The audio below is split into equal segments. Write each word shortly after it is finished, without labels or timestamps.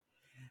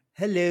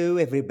Hello,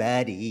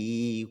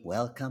 everybody.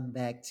 Welcome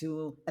back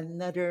to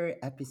another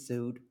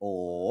episode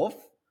of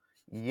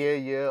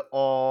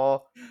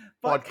Or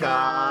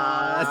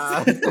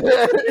Podcast.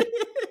 podcast.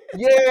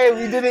 Yay,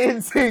 we did it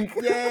in sync.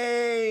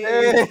 Yay!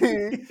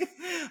 Hey.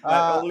 But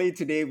Uh, only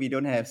today we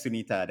don't have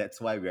Sunita. That's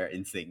why we are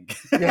in sync.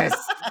 yes.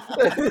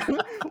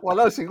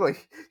 Well, she going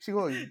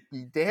to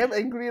be damn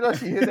angry now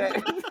she hear that.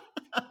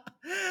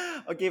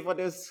 Okay, for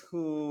those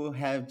who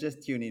have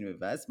just tuned in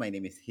with us, my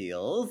name is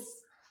Hills.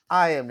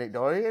 I am Nick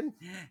Dorian.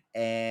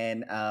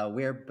 And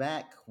we're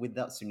back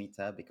without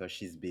Sunita because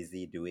she's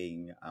busy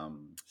doing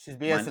She's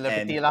being a month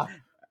celebrity end. lah.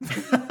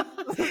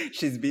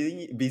 She's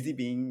busy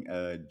being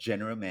a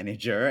general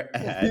manager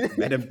at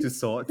Madame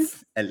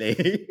Tussauds, LA.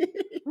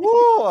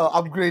 Woo,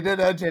 upgraded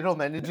her general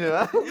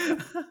manager.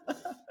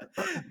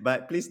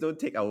 But please don't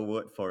take our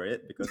word for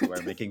it because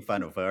we're making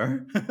fun of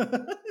her.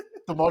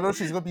 Tomorrow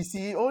she's going to be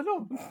CEO.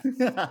 No.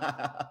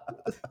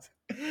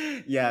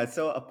 Yeah,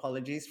 so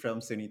apologies from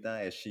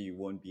Sunita as she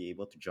won't be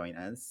able to join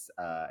us.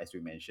 As we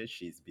mentioned,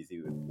 she's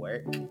busy with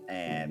work,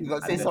 and You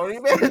got to I'm say gonna. sorry,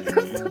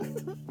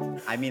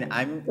 man.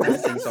 I'm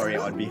saying sorry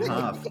on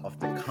behalf of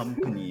the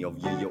company of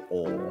you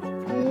all.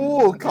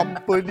 Ooh,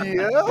 company.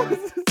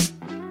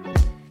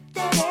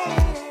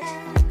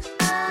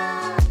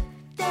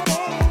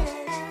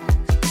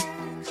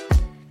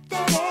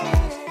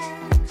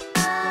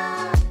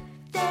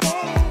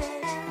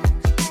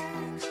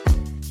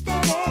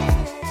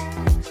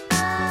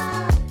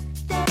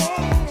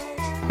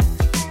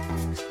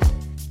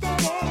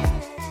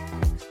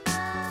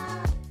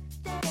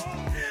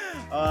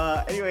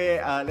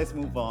 Anyway, let's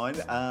move on.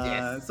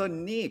 Yes. So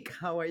Nick,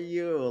 how are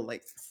you?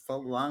 Like so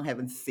long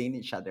haven't seen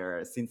each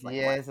other since like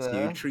what Yes.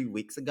 2-3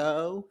 weeks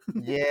ago.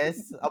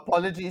 Yes,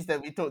 apologies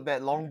that we took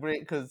that long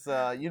break because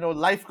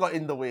life got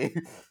in the way.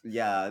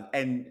 Yeah,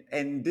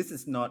 and this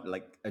is not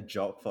like a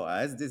job for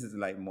us. This is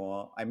like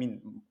more. I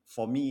mean,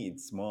 for me,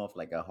 it's more of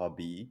like a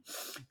hobby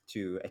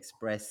to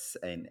express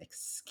and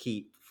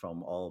escape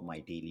from all my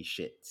daily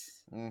shit.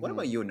 What hmm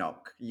about you,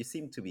 Nock? You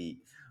seem to be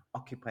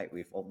occupied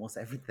with almost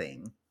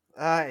everything.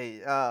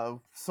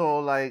 so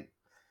like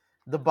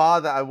the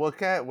bar that I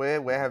work at,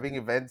 where we're having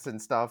events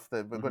and stuff.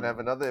 That we're gonna Mm-hmm. have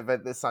another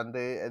event this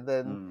Sunday, and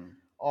then Mm.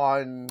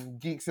 on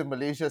Geeks in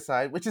Malaysia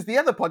side, which is the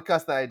other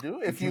podcast that I do.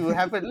 If you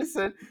haven't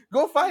listened,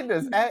 go find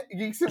us at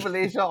Geeks in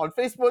Malaysia on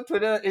Facebook,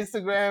 Twitter,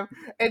 Instagram,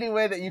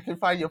 anywhere that you can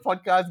find your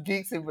podcast.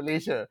 Geeks in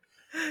Malaysia.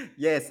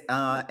 Yes,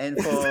 and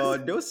for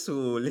those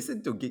who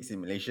listen to Gigs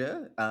in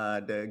Malaysia,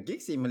 the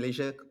Gigs in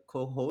Malaysia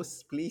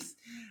co-hosts, please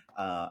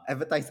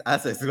advertise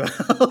us as well.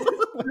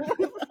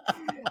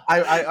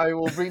 I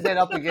will bring that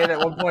up again at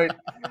one point.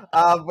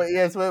 But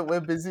yes,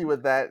 we're busy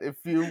with that. If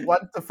you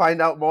want to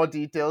find out more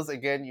details,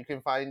 again, you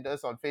can find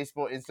us on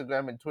Facebook,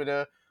 Instagram, and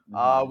Twitter.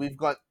 Mhm. We've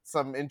got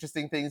some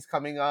interesting things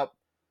coming up.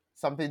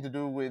 Something to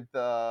do with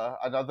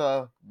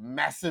another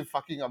massive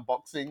fucking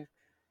unboxing,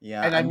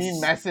 Yeah, and I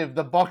mean massive.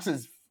 The box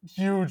is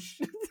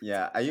huge.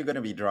 yeah. Are you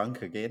gonna be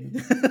drunk again?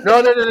 No,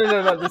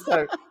 not this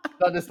time.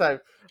 Not this time.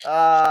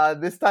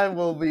 This time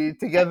we'll be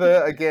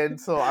together again,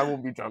 so I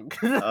won't be drunk.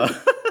 Uh,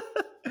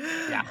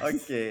 Yeah.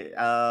 okay.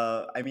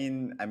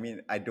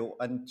 I don't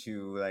want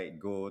to like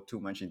go too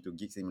much into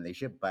Geeks in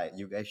Malaysia, but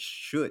you guys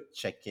should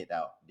check it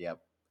out.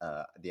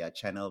 Their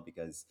channel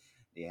because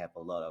they have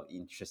a lot of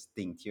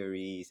interesting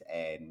theories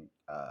and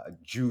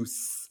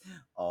juice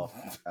of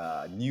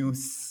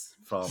news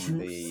from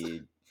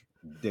Juice.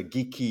 the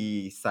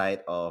geeky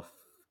side of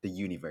the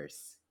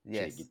universe.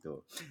 Cik Yes.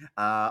 gitu.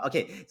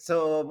 Okay,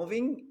 so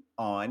moving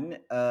on.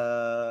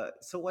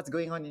 So what's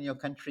going on in your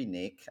country,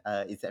 Nick?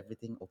 Is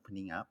everything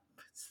opening up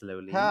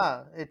slowly?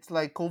 It's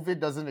like COVID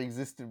doesn't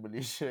exist in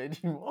Malaysia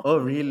anymore. Oh,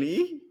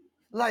 really?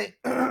 Like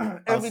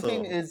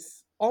everything Also,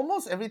 is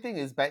almost everything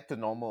is back to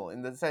normal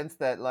in the sense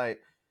that like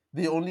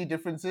the only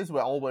difference is we're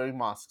all wearing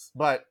masks.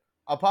 But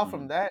apart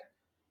from mm, that,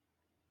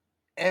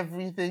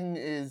 everything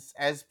is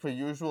as per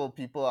usual.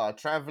 People are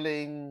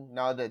traveling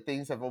now that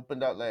things have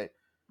opened up. Like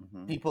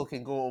mm-hmm, people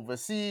can go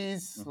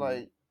overseas. mm-hmm,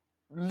 Like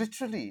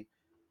literally,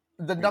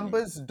 the really?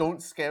 numbers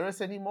don't scare us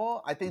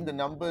anymore. I think the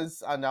Mm.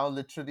 numbers are now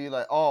literally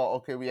like, oh,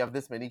 okay, we have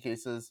this many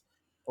cases.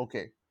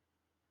 Okay,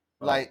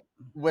 Oh, like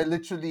we're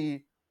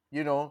literally,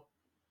 you know,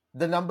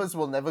 the numbers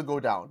will never go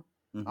down.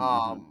 mm-hmm,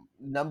 mm-hmm,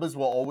 Numbers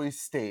will always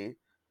stay.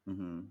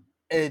 mm-hmm,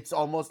 It's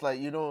almost like,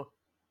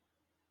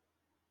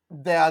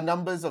 there are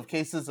numbers of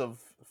cases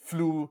of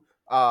flu,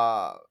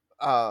 what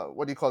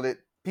do you call it,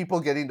 people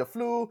getting the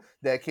flu.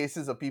 There are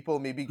cases of people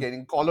maybe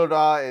getting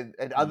cholera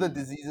and other mm.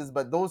 diseases,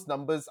 but those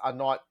numbers are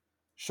not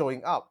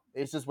showing up.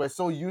 It's just we're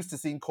so used to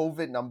seeing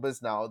COVID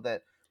numbers now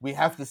that we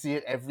have to see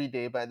it every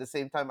day, but at the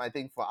same time I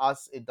think for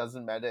us it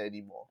doesn't matter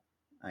anymore.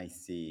 I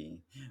see.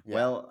 Yeah.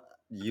 Well,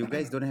 you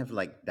guys don't have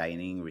like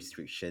dining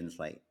restrictions,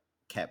 like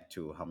capped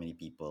to how many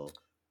people.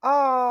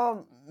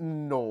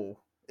 No.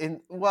 In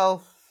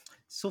well,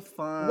 So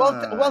well,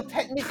 fun.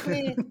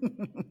 technically,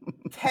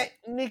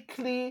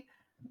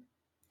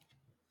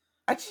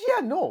 actually,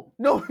 yeah, no,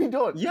 no, we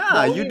don't.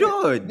 Yeah, you The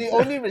don't.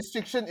 only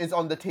restriction is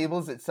on the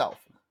tables itself.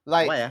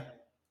 Why? Like,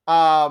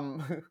 Ah?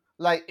 um,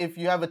 like if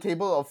you have a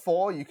table of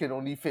 4, you can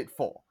only fit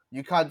 4.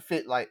 You can't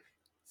fit like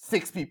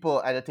 6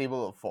 people at a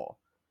table of 4.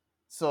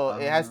 So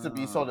it has to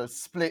be sort Ah, of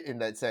split in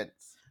that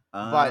sense.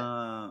 But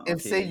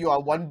if say okay. you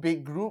are one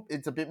big group,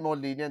 it's a bit more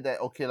lenient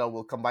that okay lah,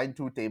 we'll combine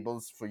 2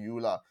 tables for you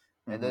lah,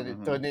 and Mm-hmm, then it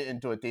mm-hmm. turn it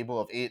into a table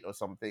of 8 or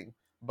something.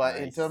 But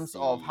I in terms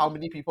of how see.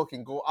 many people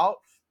can go out,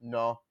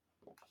 no,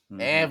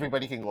 Mm-hmm.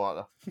 everybody can go out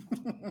lah.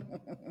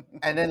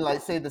 And then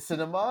like say the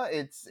cinema,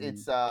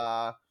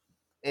 Mm.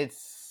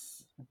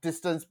 it's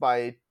distance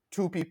by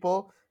 2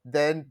 people,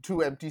 then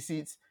 2 empty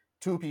seats,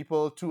 2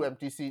 people, 2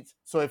 empty seats.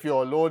 So if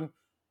you're alone,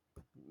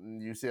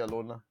 you say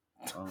alone lah.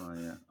 Oh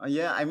yeah,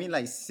 yeah. I mean,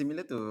 like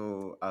similar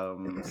to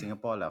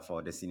Singapore lah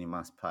for the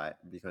cinemas part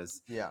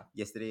because Yeah.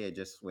 yesterday I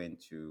just went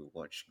to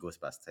watch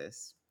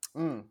Ghostbusters.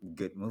 Mm.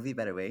 Good movie,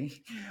 by the way.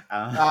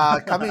 Uh,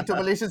 Coming to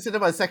Malaysian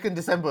cinema 2nd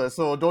December,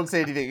 so don't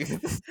say anything.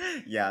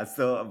 yeah.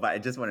 So, but I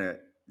just want to,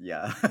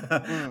 yeah.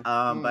 Mm,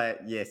 mm,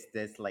 But yes,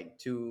 there's like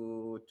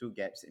two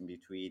gaps in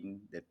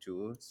between the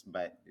two,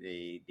 but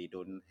they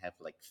don't have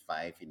like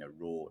five in a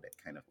row, that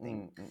kind of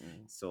thing. mm,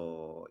 mm,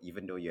 So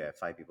even though you have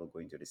five people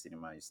going to the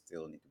cinema, you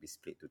still need to be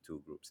split to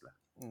two groups lah.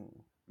 mm.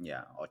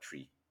 Yeah, or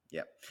three.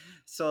 Yep.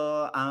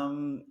 So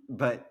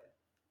but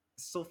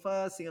so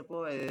far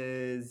Singapore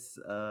is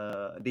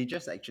they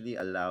just actually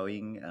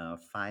allowing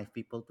five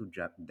people to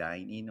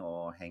dine in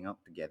or hang out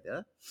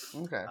together.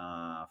 Okay.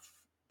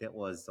 That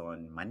was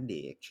on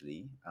Monday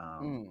actually.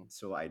 Mm.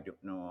 So I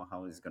don't know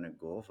how it's gonna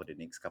go for the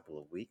next couple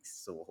of weeks.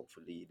 So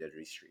hopefully the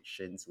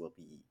restrictions will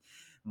be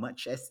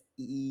much as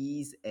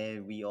ease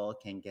and we all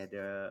can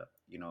gather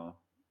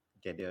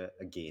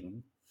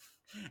again.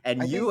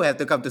 And I you think have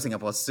to come to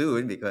Singapore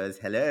soon because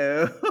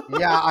hello.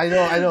 yeah, I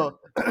know.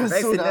 Sooner,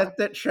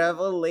 Vaccinated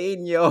travel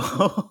lane, yo.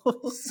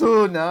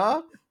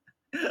 sooner.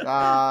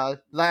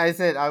 Like I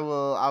said, I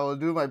will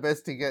do my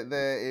best to get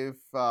there.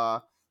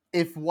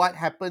 If what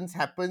happens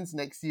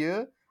next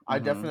year, I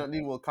Mm-hmm.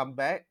 definitely will come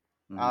back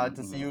Mm-hmm,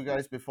 to see mm-hmm. you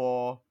guys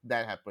before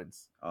that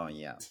happens. Oh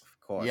yeah, of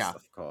course, Yeah.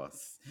 of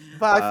course.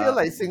 But I feel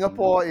like Mhm.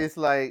 Singapore is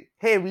like,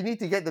 hey, we need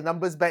to get the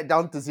numbers back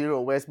down to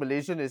 0, whereas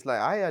Malaysian is like,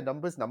 ah, yeah,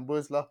 numbers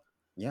lah.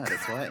 Yeah,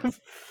 that's why.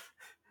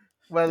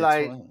 We're That's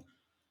like, why.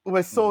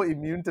 we're so Mm.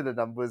 immune to the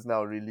numbers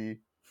now, really.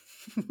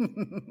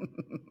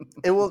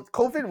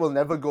 COVID will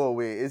never go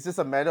away. It's just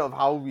a matter of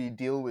how we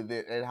deal with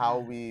it and how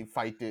we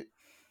fight it.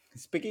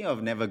 Speaking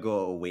of never go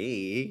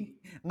away,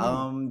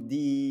 Mm.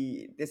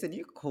 there's a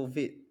new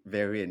COVID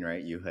variant,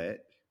 right? You heard?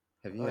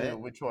 Have you Oh, yeah,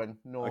 heard? which one?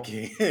 No.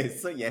 Okay,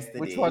 so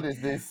Which one yesterday,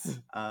 is this?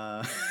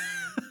 uh,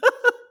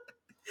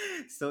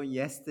 so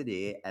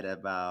yesterday at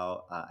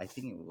about I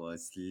think it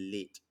was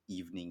late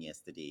evening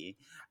yesterday,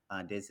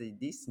 there's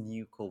this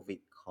new COVID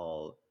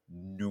called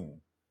Nu,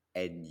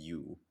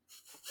 NU.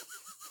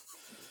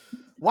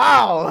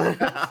 Wow.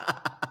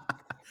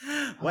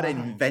 What an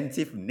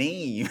inventive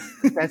name.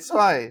 That's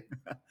why.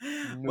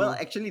 Well, No.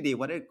 actually, they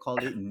wanted to call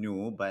it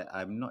new, but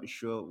I'm not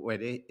sure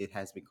whether it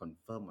has been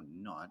confirmed or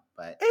not.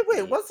 But Hey,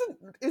 wait,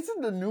 they,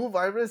 isn't the new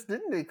virus?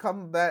 Didn't they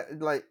come back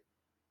like?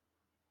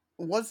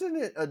 Wasn't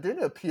it? Didn't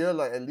it appear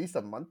like at least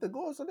a month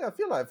ago or something? I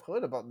feel like I've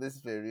heard about this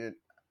variant.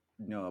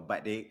 no,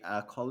 but they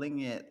are calling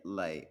it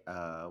like,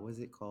 what's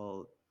it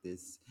called?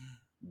 This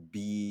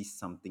B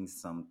something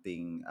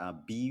something,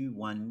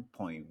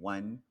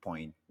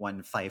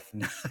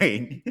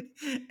 B1.1.159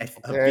 as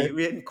a Okay.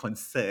 variant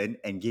concern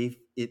and gave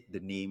it the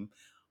name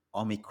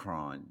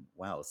Omicron.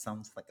 Wow,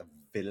 sounds like a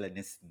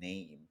villainous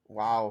name.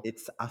 Wow.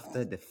 It's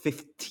after the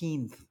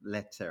 15th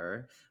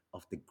letter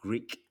of the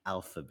Greek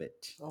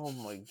alphabet. Oh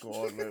my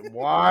god, man.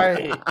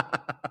 Why?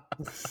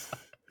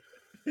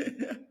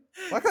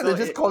 Why can't So they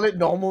just it, call it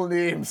normal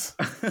names?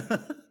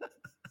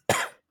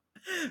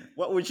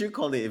 what would you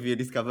call it if you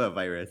discover a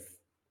virus?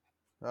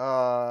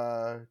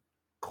 Uh,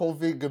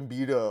 COVID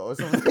Gambira or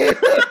something.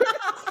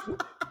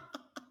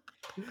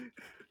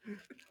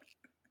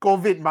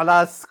 COVID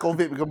Malas,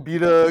 COVID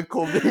Gambira,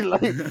 COVID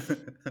like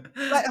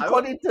I would,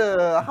 according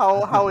to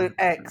how it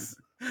acts.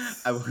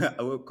 I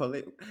would call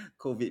it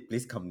COVID.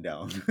 Please come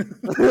down.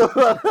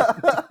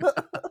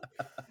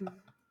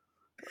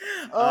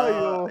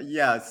 Ayo.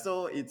 Yeah,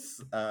 so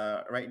it's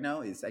right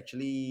now it's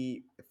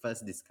actually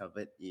first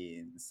discovered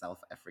in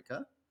South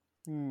Africa,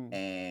 Hmm.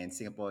 and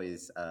Singapore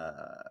is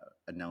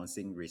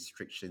announcing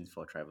restrictions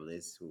for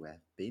travelers who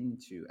have been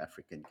to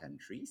African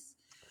countries.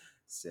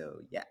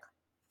 So yeah.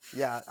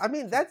 Yeah, I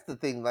mean that's the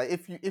thing. Like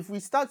if we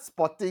start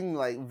spotting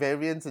like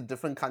variants in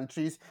different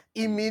countries,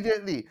 Mm.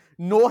 immediately,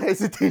 no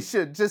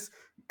hesitation, just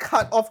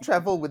cut off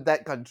travel with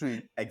that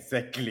country.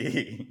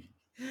 Exactly.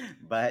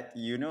 But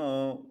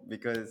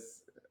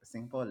because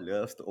Singapore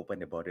loves to open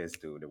the borders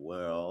to the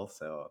world,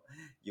 so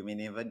you may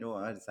never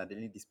know.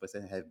 Suddenly, this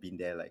person have been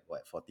there like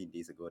what 14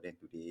 days ago. Then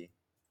today,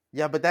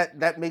 Yeah, but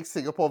that makes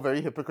Singapore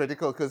very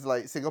hypocritical because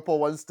like Singapore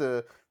wants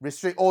to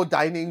restrict all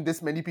dining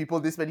this many people,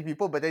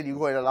 but then you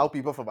go and allow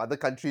people from other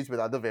countries with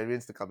other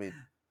variants to come in.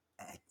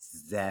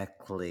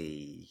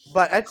 exactly.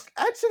 But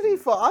actually,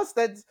 for us,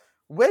 that's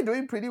we're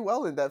doing pretty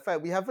well in that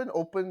fact. We haven't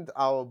opened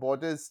our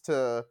borders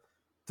to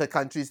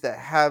countries that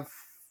have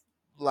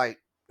like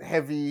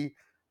heavy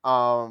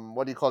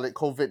what do you call it,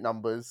 COVID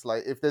numbers.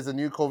 Like if there's a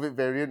new COVID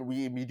variant,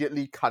 we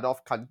immediately cut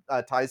off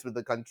ties with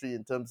the country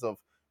in terms of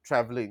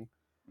traveling.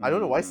 I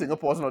don't know why Mm.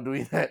 Singapore's not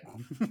doing that.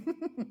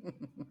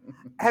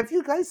 Have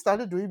you guys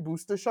started doing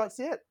booster shots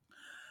yet?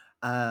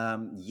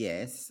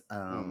 Yes,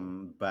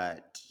 Mm.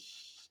 but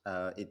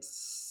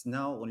it's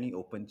now only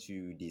open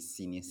to the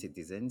senior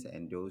citizens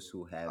and those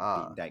who have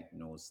been Ah,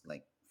 diagnosed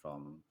like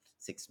from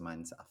 6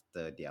 months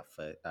after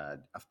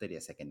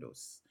their second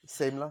dose.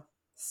 same lah.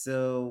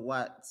 So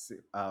what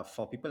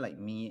for people like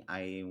me,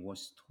 I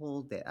was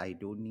told that I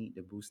don't need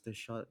the booster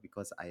shot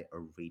because I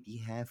already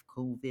have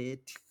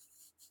COVID.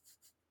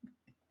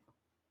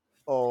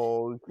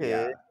 Okay.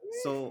 Yeah.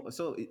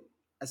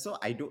 So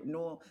I don't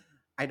know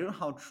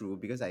how true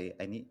because I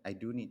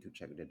do need to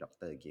check with the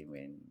doctor again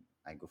when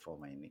I go for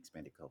my next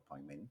medical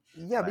appointment.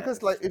 Yeah, But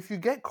because like if you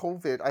get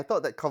COVID, I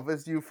thought that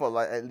covers you for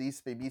like at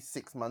least maybe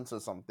 6 months or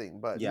something,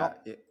 but yeah, not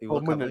it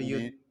will cover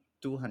you permanently.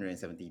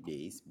 270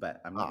 days,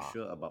 but I'm not Ah.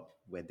 sure about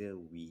whether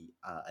we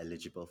are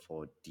eligible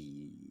for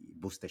the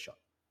booster shot.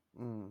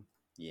 Mm.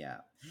 Yeah.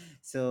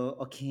 So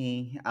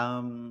okay.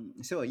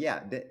 So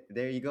yeah,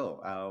 there you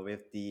go.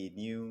 With the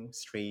new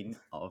strain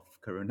of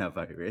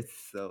coronavirus.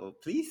 So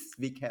please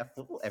be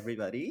careful,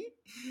 everybody.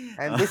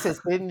 And Uh, this has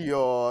been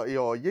your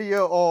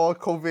year or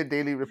COVID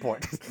daily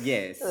report.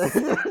 yes.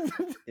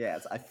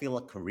 Yes. I feel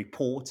like a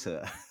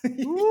reporter.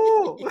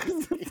 Ooh.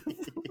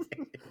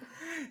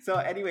 So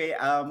anyway,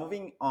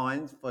 moving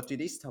on for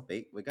today's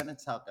topic, we're gonna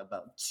talk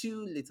about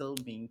two little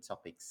main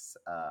topics.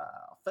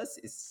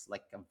 First is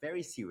like a very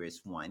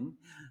serious one,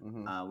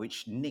 Mhm.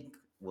 which Nick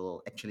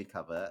will actually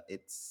cover.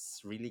 It's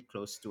really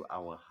close to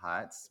our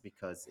hearts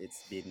because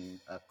it's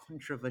been a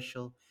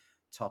controversial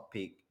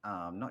topic,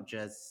 not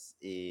just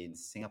in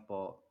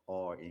Singapore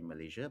or in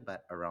Malaysia,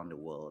 but around the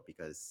world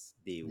because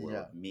they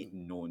were Yeah. made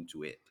known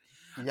to it.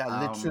 Yeah,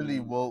 literally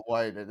Um,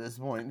 worldwide at this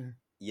point.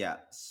 yeah,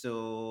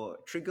 so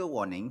trigger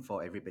warning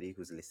for everybody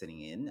who's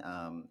listening in.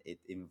 It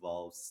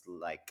involves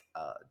like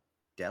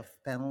death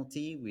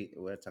penalty.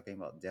 We're talking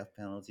about death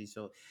penalty.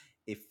 So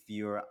if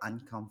you're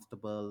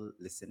uncomfortable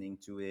listening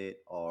to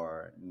it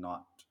or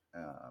not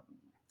um,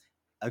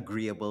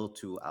 agreeable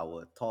to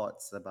our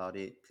thoughts about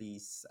it,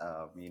 please,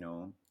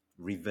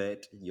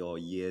 revert your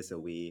years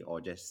away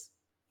or just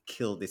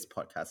kill this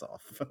podcast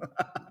off.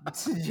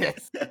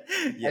 Yes.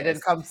 And then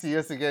Yes. come see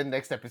us again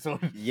next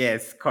episode.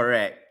 Yes,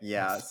 correct.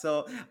 Yeah.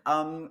 So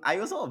I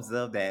also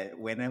observed that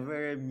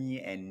whenever me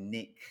and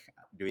Nick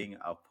doing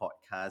our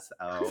podcast,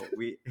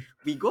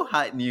 we go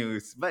hard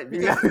news, but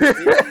Yeah.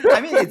 because I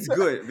mean it's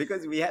good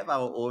because we have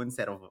our own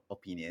set of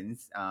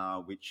opinions,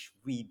 which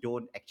we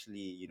don't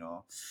actually,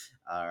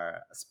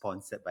 are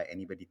sponsored by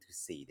anybody to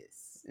say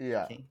this.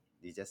 Yeah. Okay.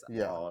 They just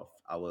Yeah.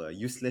 our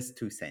useless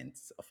 2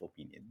 cents of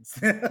opinions.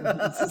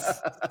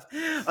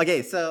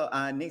 Okay, so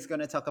Nick's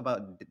gonna talk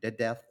about the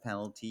death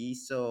penalty.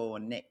 So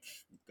Nick,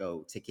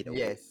 go take it away.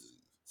 Yes.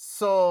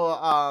 So,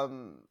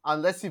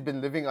 unless you've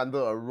been living under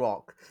a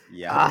rock,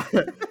 Yeah.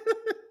 uh,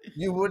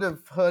 you would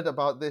have heard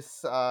about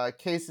this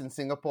case in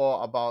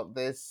Singapore about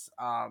this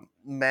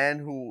man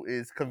who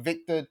is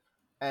convicted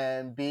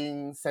and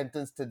being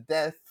sentenced to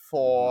death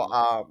for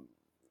Mm-hmm.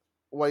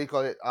 what do you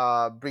call it?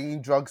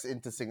 Bringing drugs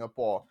into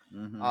Singapore.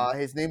 Mm-hmm.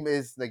 His name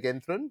is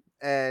Nagentran,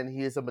 and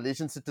he is a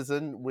Malaysian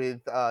citizen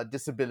with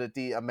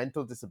disability, a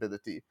mental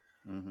disability.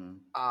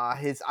 Mm-hmm.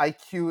 His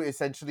IQ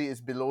essentially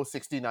is below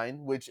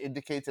 69, which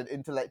indicates an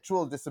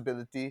intellectual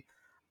disability,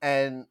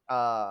 and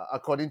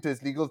according to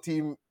his legal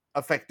team,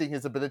 affecting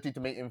his ability to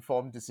make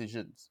informed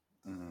decisions.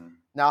 Mm-hmm.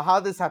 Now,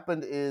 how this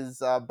happened is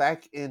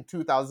back in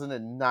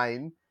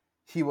 2009,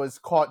 he was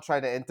caught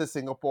trying to enter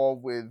Singapore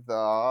with,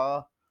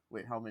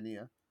 wait, how many?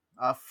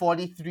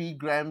 43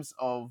 grams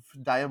of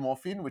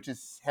diamorphine, which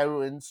is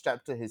heroin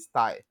strapped to his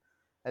thigh.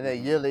 And then a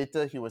year Mm-hmm.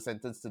 later, he was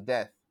sentenced to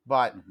death.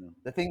 But Mm-hmm.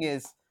 the thing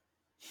is,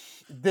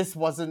 this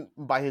wasn't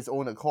by his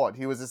own accord.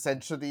 He was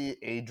essentially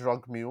a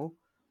drug mule,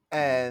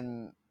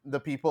 and the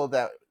people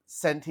that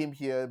sent him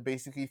here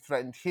basically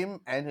threatened him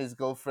and his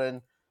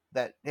girlfriend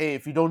that, hey,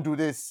 if you don't do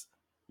this,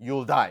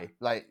 you'll die.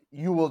 Like,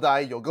 you will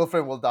die, your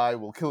girlfriend will die,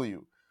 we'll kill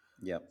you.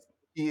 Yep.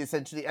 He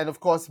essentially, and of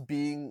course,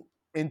 being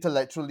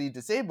intellectually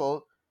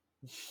disabled,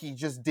 he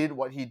just did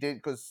what he did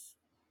because,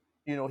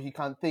 he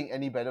can't think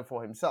any better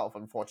for himself,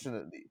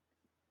 unfortunately.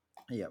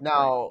 Yep. Correct.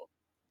 Now,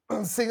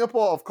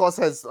 Singapore, of course,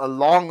 has a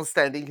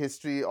long-standing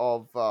history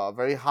of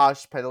very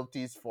harsh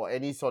penalties for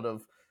any sort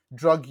of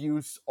drug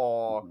use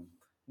or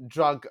Mm-hmm.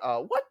 drug.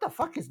 What the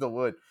fuck is the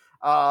word?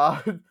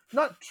 Uh,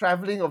 not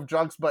traveling of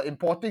drugs, but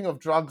importing of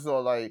drugs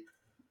or like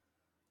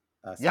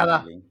yeah lah,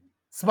 Smuggling.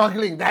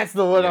 smuggling. That's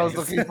the word I was Yes.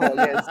 looking for.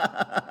 Yes,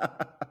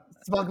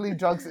 smuggling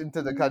drugs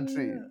into the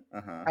country.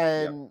 Uh-huh. Yep.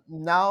 And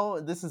now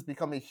this has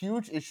become a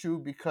huge issue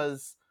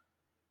because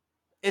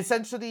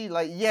essentially,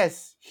 like,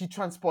 yes, he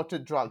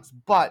transported drugs,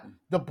 but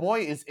the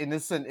boy is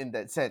innocent in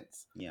that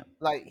sense. Yep.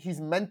 Like,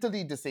 he's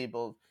mentally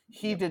disabled.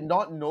 He Yep. did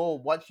not know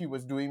what he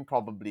was doing,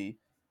 probably.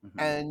 Mm-hmm.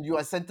 And you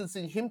are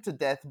sentencing him to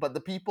death, but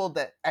the people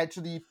that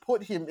actually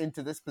put him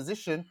into this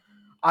position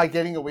are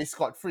getting away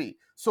scot-free.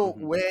 So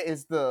Mhm. where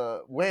is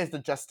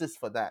the justice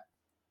for that?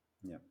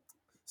 Yeah.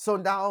 So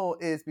now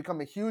it's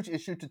become a huge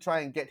issue to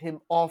try and get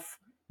him off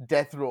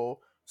death row,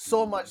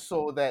 so much Mm.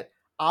 so that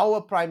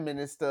our prime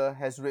minister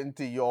has written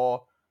to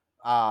your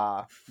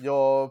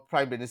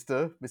prime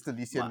minister, Mr.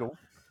 Lee Hsien My, Loong,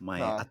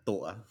 my uh,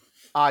 atuk,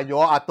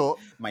 your ato,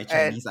 my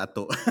and Chinese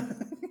atuk.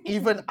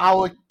 even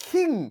our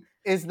king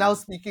is now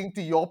speaking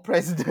to your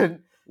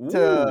president to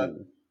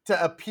Ooh.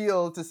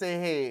 appeal to say,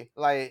 hey,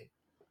 like,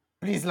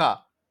 please lah.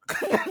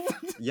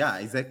 Yeah,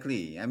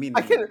 exactly. I I mean,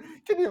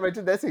 can you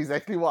imagine that's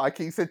exactly what our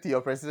king said to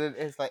your president?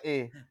 It's like,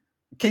 hey,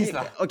 can please you?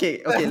 lah.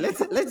 Okay.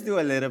 Let's do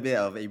a little bit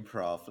of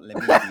improv. Let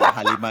me be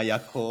Halima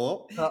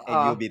Yacob,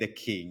 and you'll uh, be the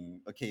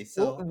king. Okay,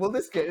 will, so will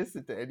this get us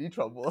into any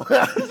trouble?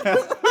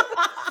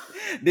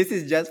 this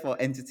is just for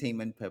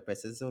entertainment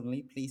purposes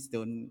only. Please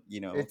don't,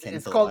 It's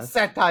cancel called us.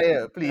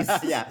 satire, please.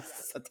 Yeah,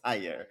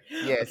 satire.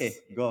 Yes. Okay,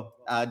 go.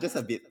 Just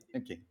a bit.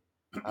 Okay.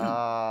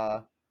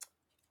 Uh,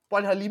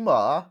 Puan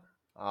Halimah,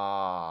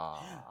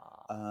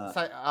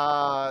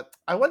 Uh,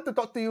 I want to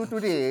talk to you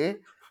today,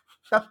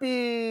 tapi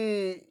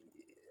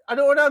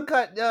ada orang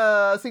kat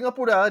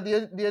Singapura,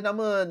 dia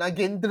nama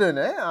Nagendran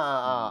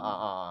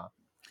mm,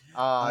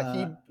 uh,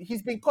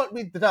 he's been caught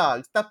with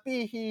drugs,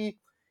 tapi he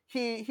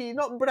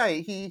not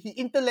bright, he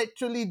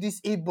intellectually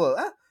disabled.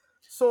 mm,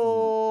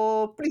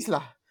 So please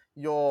lah,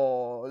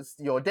 your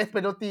death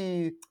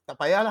penalty tak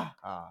payahlah.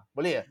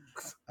 Boleh ya?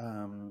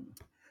 um,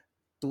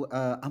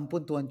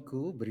 ampun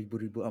tuanku,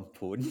 beribu-ribu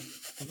ampun.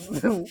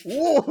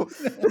 Oh.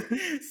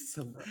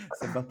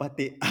 Sebab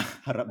patik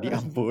harap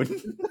diampun.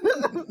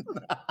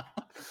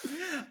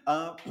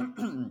 uh,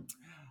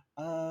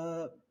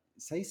 uh,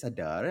 saya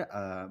sadar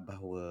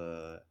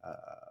bahawa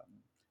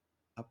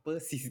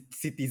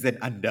citizen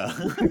anda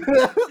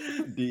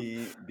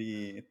di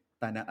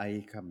tanah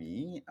air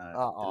kami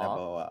telah Ah,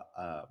 bawa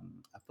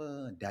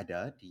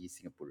dada di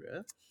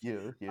Singapura.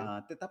 ya, ya.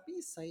 Tetapi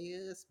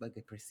saya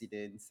sebagai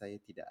presiden, saya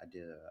tidak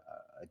ada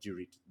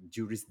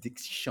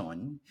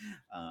jurisdiction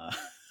uh,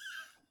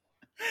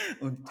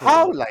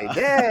 How untuk like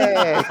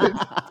that?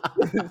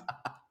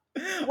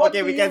 What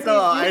okay, do we you cancel.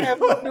 mean you I have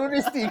no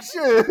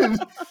jurisdiction?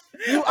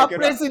 You I are cannot.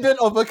 president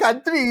of a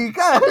country,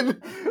 kan?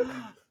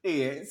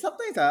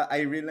 Sometimes I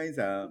realize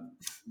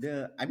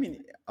I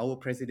mean our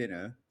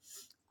president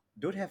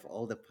don't have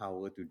all the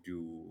power to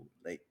do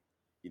like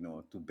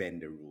to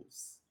bend the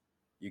rules.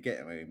 You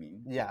get what I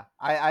mean? Yeah,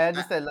 I I,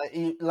 understand.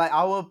 Like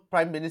our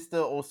prime minister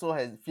also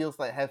feels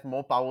like have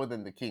more power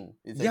than the king,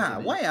 yeah,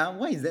 essentially.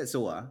 why is that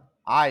so?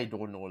 I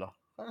don't know lah.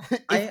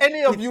 If I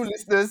any of you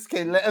it's listeners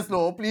can let us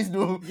know, please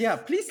do. Yeah,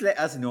 please let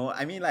us know.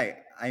 I mean,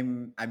 like,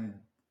 I'm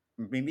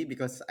maybe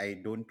because I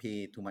don't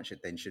pay too much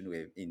attention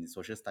with in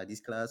social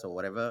studies class or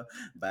whatever,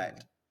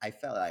 but I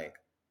felt like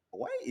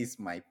why is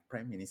my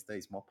prime minister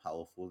is more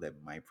powerful than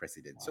my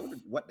president? So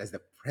what does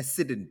the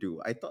president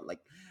do? I thought like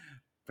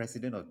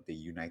president of the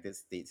United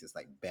States is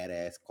like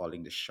badass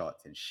calling the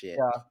shots and shit.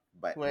 Yeah.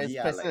 But Whereas we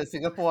are like president of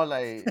Singapore,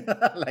 like,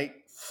 like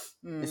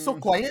it's so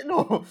mm, quiet,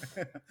 no.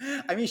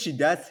 I mean, she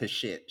does her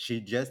shit. She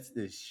does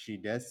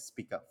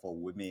speak up for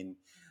women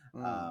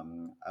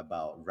Mm,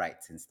 about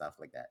rights and stuff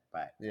like that.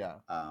 But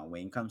yeah.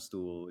 when it comes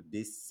to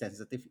these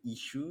sensitive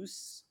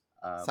issues,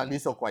 Suddenly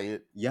so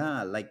quiet.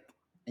 yeah, like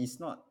it's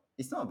not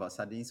about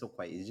suddenly so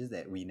quiet. It's just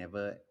that we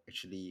never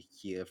actually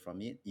hear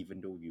from it,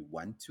 even though we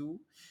want to.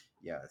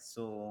 Yeah.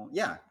 So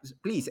yeah,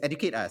 please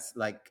educate us.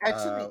 Like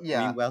Actually, we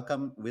yeah.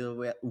 welcome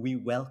we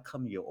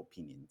welcome your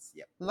opinions.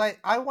 Yep. Like,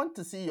 I want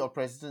to see your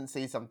president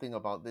say something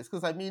about this,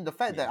 because I mean, the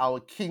fact Yeah. that our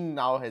king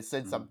now has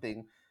said Mm.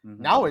 something,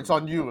 now it's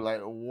Mm-hmm. on you.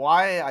 Like,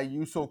 why are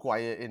you so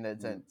quiet in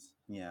that Mm, sense?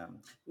 yeah.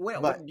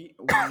 Well, But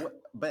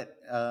but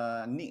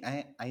Nick,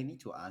 I need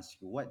to ask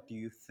you, what do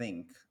you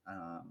think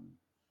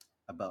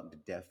about the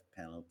death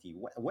penalty?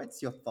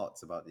 What's your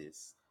thoughts about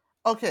this?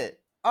 okay,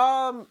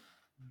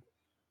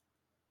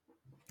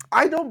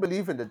 I don't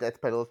believe in the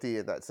death penalty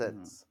in that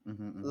Mm-hmm, sense.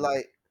 mm-hmm, mm-hmm,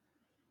 Like,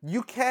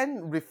 you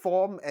can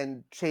reform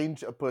and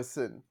change a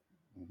person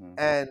mm-hmm,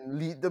 and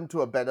lead them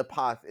to a better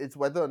path. It's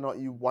whether or not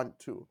you want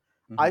to.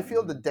 I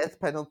feel the mm-hmm, death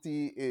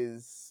penalty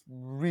is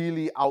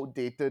really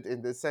outdated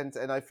in this sense,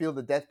 and I feel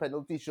the death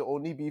penalty should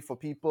only be for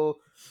people,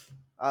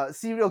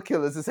 serial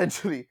killers,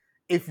 essentially.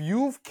 If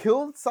you've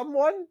killed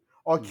someone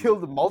or mm-hmm,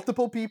 killed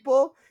multiple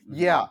people, mm-hmm.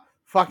 yeah,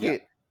 fuck Yep,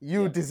 it,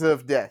 you yep,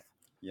 deserve death.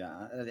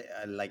 yeah.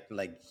 Like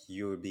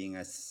you being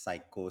a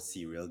psycho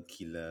serial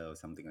killer or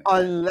something like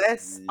that.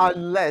 Yeah.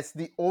 Unless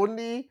the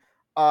only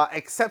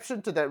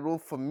exception to that rule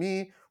for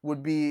me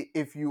would be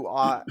if you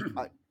are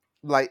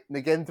like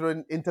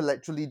Nagendran,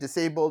 intellectually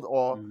disabled,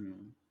 or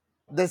Mm-hmm,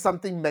 there's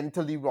something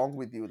mentally wrong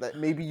with you, that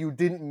maybe you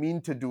didn't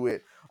mean to do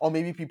it, or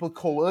maybe people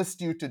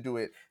coerced you to do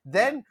it.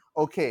 yeah. Then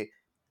okay,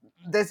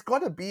 there's got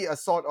to be a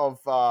sort of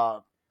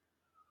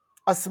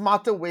a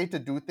smarter way to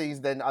do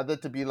things than other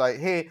to be like,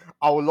 hey,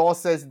 our law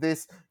says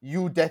this,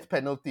 you death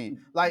penalty.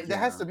 Like, there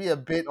has Yeah. to be a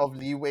bit of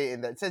leeway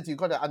in that sense. You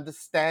got to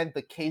understand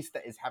the case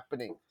that is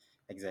happening.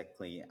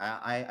 Exactly.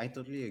 I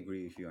totally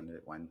agree with you on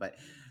that one. But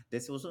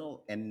there's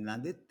also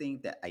another thing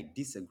that I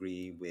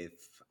disagree with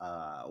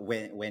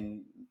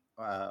when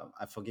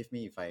forgive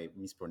me if I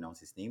mispronounce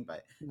his name,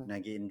 but Mm,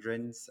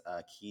 Nagendran's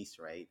case,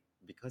 right?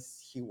 Because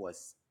he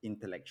was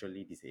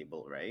intellectually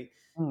disabled, right?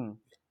 mm,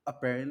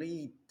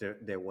 Apparently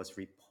there was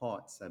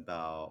reports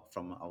about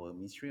from our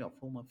Ministry of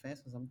Home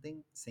Affairs or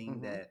something saying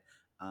mhm, that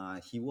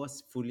he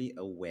was fully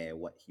aware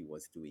what he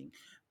was doing.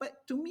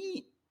 But to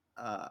me,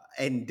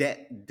 and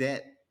that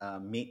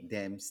made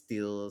them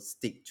still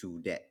stick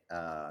to that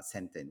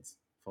sentence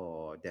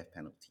for death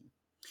penalty.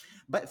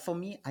 But for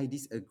me, I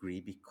disagree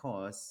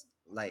because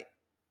like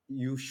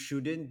you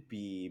shouldn't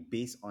be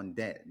based on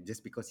that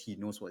just because he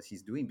knows what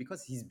he's doing,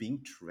 because he's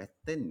being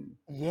threatened.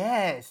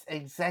 yes,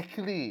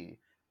 exactly.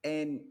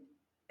 and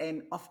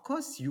and of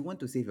course you want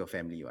to save your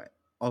family, right?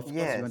 Of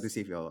course you want to Yes.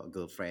 save your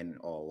girlfriend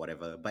or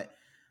whatever, but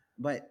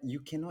you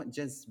cannot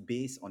just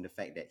base on the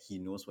fact that he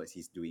knows what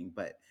he's doing,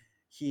 but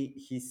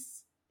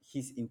his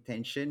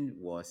intention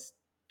was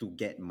to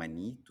get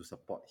money to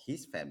support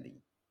his family.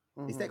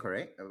 Is that Mhm.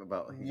 correct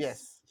about his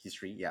Yes.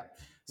 history? Yeah.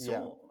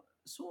 Yeah.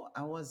 So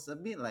I was a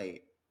bit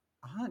like,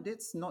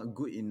 that's not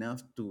good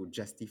enough to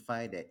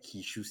justify that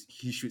he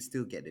should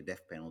still get the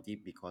death penalty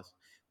because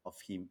of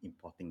him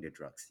importing the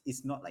drugs.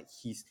 It's not like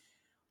he's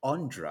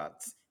on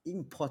drugs,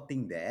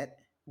 importing that,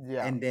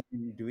 Yeah. and then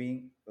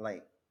doing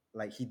like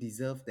he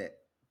deserved that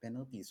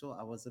penalty. So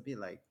I was a bit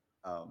like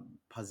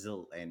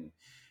puzzled and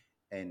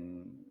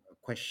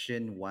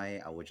question why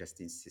our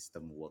justice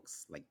system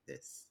works like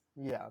this.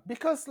 Yeah.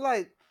 Because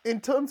like in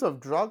terms of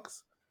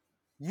drugs,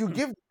 you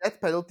give the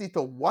death penalty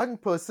to one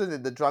person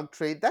in the drug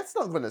trade, that's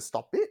not going to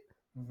stop it.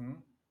 Mm-hmm.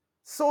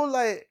 So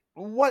like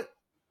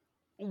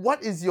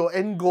what is your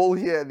end goal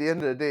here at the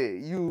end of the day?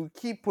 You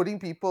keep putting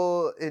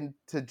people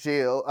into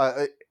jail,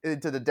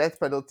 into the death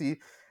penalty,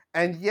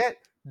 and yet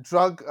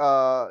drug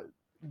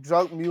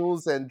drug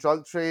mules and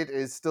drug trade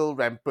is still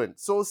rampant.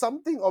 So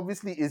something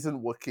obviously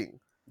isn't working.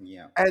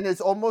 Yeah. And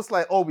it's almost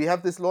like, oh, we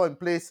have this law in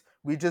place,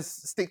 we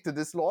just stick to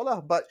this law lah.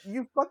 But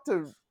you've got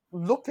to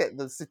look at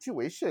the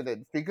situation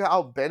and figure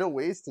out better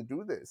ways to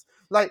do this.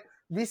 Like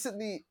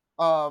recently,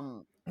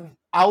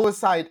 our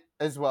side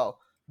as well,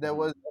 there Mm-hmm.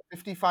 was a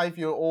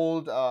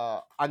 55-year-old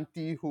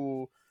auntie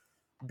who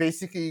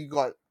basically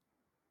got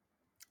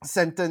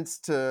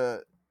sentenced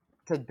to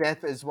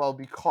death as well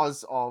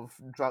because of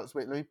drugs.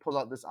 Wait, let me pull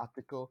out this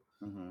article.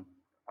 Mm-hmm.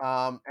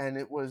 And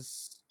it Oh,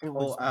 was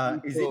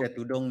is it brutal. a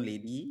Tudong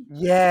lady?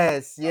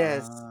 Yes,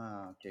 yes.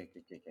 Okay,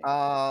 okay, okay,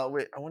 okay.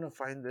 Wait, I want to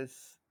find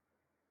this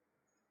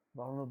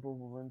vulnerable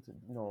woman.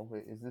 No,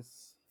 wait, is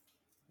this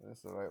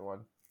the right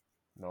one?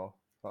 No,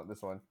 not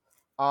this one.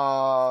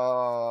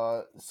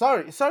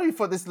 Sorry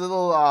for this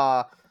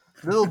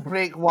little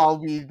break while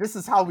we. This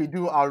is how we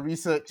do our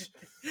research.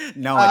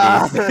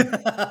 Nowadays.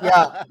 Uh,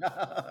 yeah.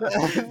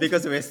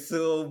 Because we're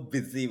so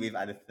busy with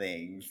other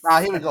things.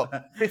 Here we go.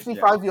 Yeah.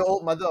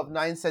 55-year-old mother of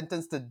nine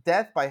sentenced to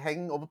death by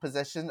hanging over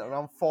possession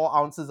around 4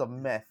 ounces of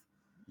meth.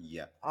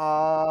 Yeah.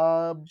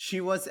 Uh, She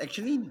was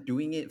actually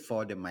doing it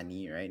for the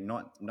money, right?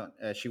 Not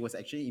she was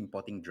actually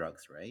importing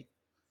drugs, right?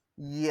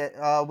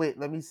 yeah. Wait,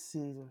 let me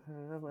see.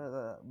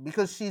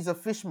 Because she's a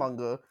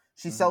fishmonger,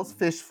 she sells Mm-hmm,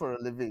 fish for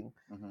a living.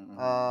 mm-hmm, mm-hmm.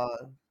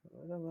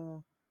 Uh,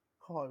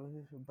 God,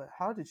 but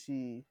how did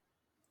she?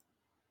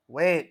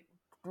 Wait,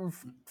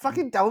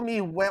 fucking tell me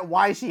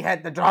why she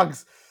had the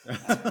drugs.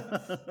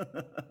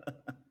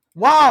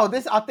 Wow,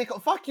 this article.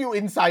 Fuck you,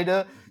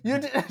 insider. You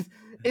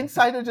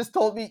insider just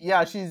told me.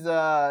 Yeah, she's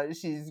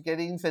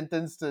getting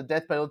sentenced to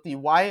death penalty.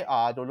 Why?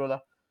 I don't know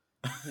lah.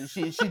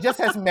 She just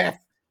has meth.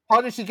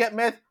 How did she get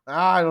meth?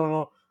 I don't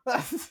know.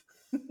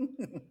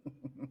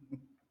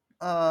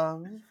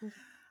 um,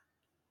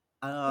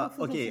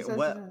 Okay,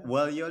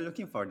 well, you're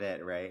looking for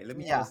that, right? Let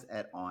me yeah. just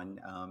add on,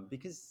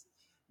 because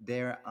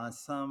there are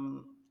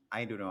some,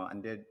 I don't know,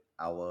 under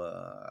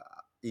our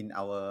in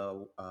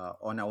our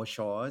on our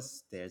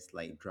shores, there's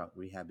like drug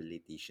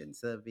rehabilitation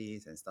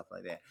service and stuff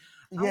like that.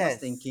 I was Yes.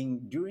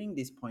 thinking during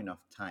this point of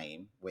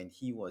time when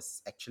he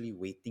was actually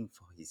waiting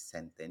for his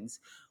sentence,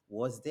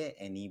 was there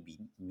any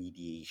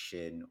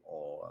mediation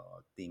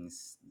or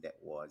things that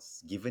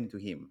was given to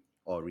him,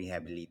 or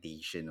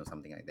rehabilitation or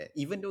something like that,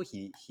 even though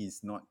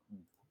he's not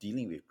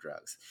dealing with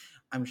drugs?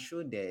 I'm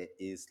sure there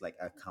is like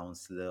a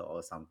counselor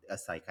or some a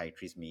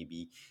psychiatrist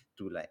maybe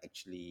to like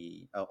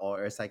actually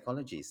or a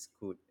psychologist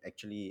could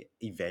actually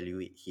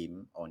evaluate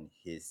him on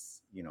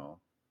his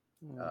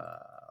Mm.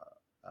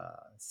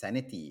 uh,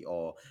 sanity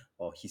or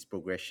his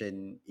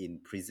progression in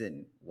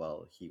prison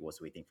while he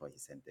was waiting for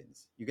his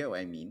sentence. You get what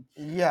I mean?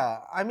 Yeah.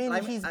 I mean,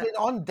 I mean, he's been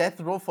on death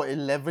row for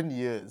 11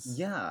 years.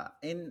 yeah,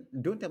 and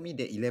don't tell me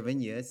that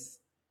 11 years,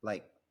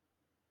 like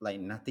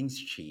nothing's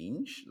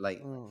changed.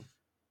 Mm.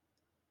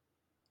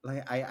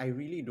 I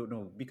really don't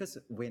know, because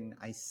when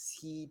I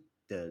see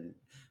the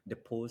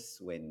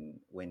post when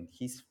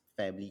his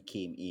family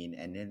came in,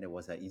 and then there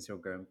was an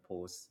Instagram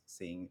post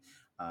saying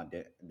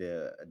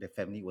the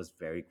family was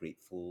very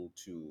grateful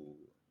to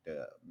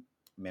the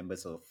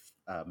members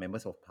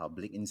of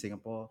public in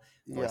Singapore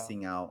Yeah.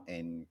 voicing out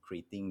and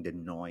creating the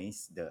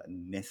noise, the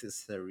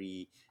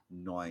necessary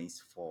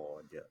noise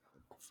for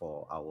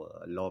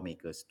our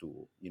lawmakers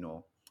to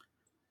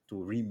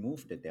to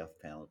remove the death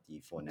penalty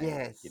for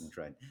Najib Yes.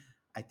 Imran.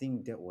 I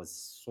think that was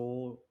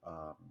so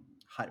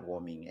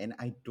heartwarming, and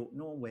I don't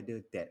know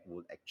whether that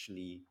would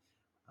actually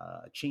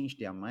change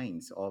their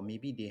minds, or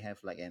maybe they have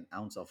like an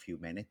ounce of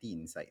humanity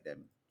inside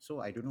them. So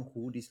I don't know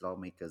who these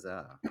lawmakers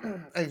are.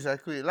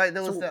 Exactly. Like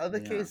there was the So other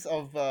yeah. case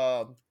of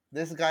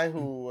this guy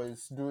who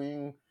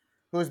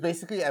was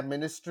basically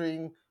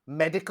administering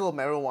medical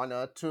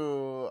marijuana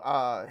to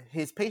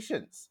his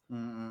patients,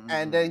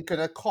 and Mm-mm-mm-mm. then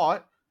gonna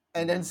caught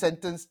and then Mm-hmm.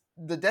 sentenced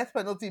the death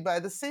penalty. But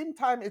at the same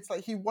time, it's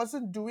like he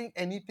wasn't doing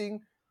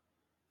anything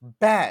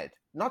bad.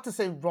 Not to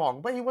say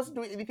wrong, but he wasn't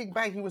doing anything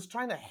bad. He was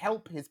trying to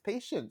help his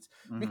patients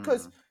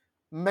because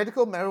Mm-hmm.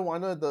 medical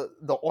marijuana,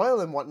 the oil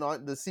and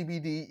whatnot, the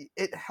CBD,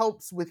 it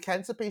helps with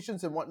cancer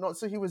patients and whatnot.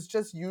 So he was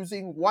just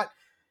using what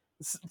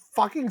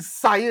fucking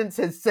science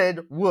has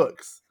said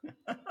works.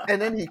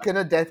 And then he got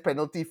a death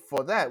penalty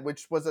for that,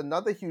 which was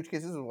another huge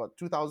case. This was what,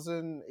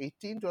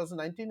 2018,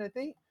 2019, I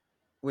think?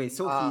 Wait,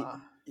 so Uh,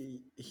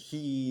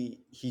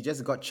 he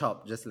just got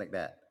chopped just like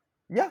that.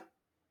 yeah.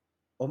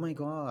 Oh my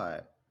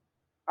god.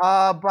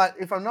 But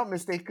if I'm not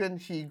mistaken,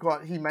 he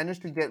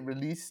managed to get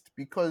released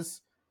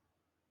because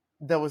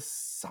there was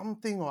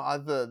something or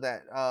other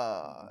that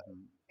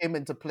Mhm. came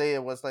into play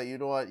and was like, you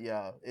know what,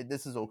 yeah,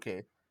 this is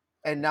okay.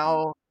 And Okay.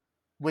 now,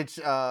 which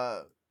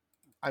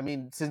I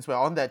mean, since we're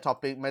on that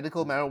topic,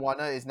 medical Mm.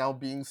 marijuana is now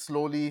being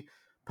slowly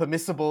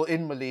permissible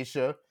in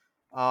Malaysia.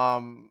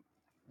 Um,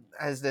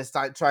 as they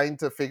start trying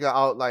to figure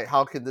out like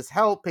how can this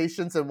help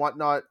patients and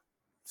whatnot.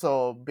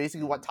 So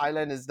basically, what Mm.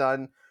 Thailand has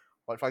done,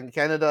 what fucking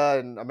Canada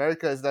and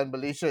America has done,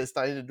 Malaysia is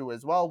starting to do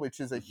as well, which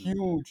is a Mhm.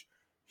 huge,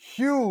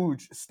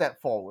 huge step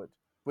forward.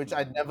 Which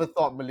I Mhm. never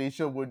thought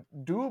Malaysia would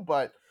do,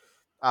 but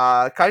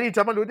Kari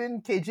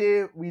Jamaluddin,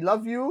 KJ, we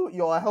love you.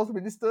 You're a health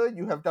minister.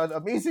 You have done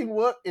amazing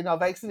work in our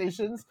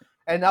vaccinations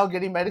and now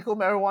getting medical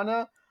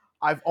marijuana.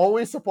 I've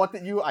always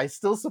supported you. I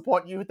still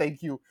support you.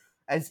 Thank you.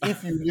 As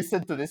if you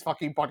listen to this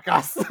fucking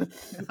podcast.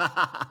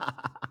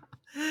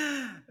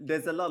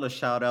 There's a lot of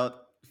shout out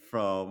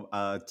from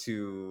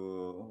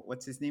to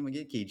what's his name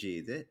again?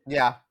 KJ, is it?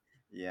 Yeah.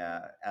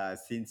 Yeah,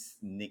 since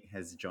Nick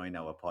has joined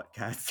our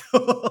podcast,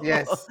 so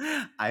Yes.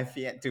 I've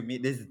yet to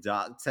meet this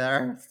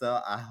doctor. So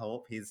I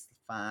hope he's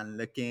fun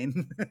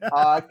looking.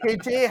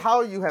 KJ,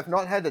 how you have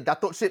not had a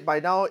datuk ship by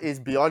now is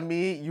beyond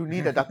me. You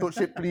need a datuk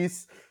ship,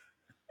 please.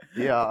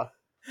 Yeah.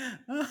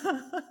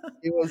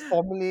 He was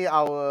formerly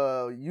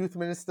our youth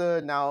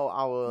minister, now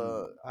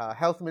Mm, our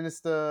health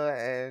minister,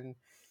 and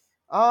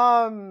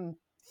Um,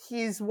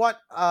 he's what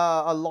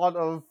a lot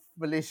of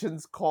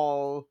Malaysians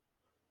call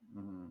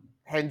mhm.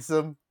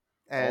 handsome,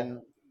 Oh.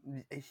 and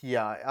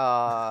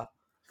yeah.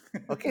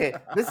 Okay,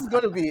 this is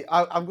gonna be.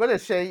 I'm gonna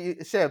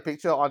share a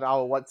picture on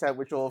our WhatsApp,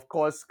 which will of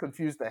course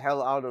confuse the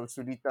hell out of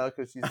Sunita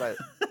because she's like,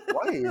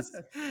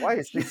 why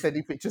is Nick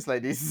sending pictures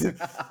like this?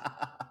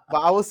 But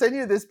I will send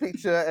you this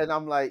picture, and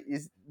I'm like,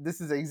 this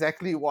is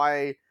exactly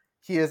why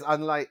he is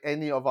unlike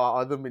any of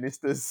our other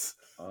ministers.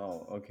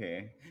 Oh,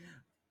 okay.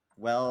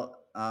 Well,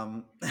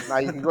 Now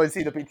you can go and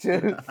see the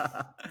picture.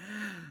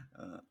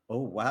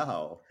 oh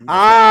wow,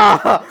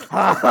 Ah!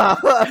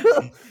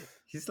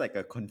 he's like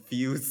a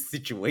confused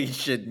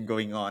situation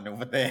going on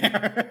over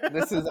there.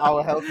 This is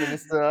our health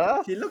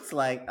minister. He looks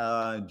like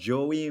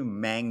Joey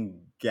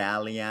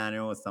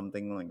Mangaliano or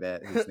something like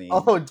that. His name.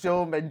 Oh,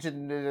 Joe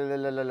mentioned.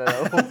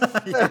 Yeah,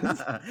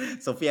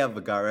 Sofia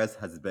Vergara's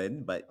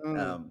husband, but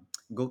Mm,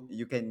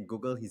 you can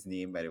Google his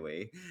name by the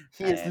way,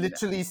 he is and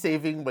literally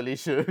saving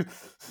Malaysia.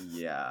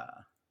 yeah,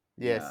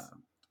 yeah. Yes.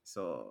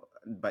 So,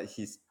 but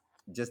he's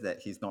just that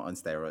he's not on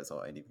steroids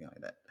or anything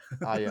like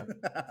Ah, yeah.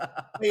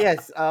 that.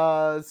 Yes.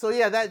 So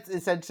yeah, that's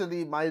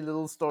essentially my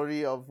little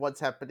story of what's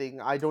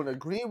happening. I don't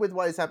agree with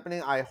what is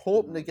happening. I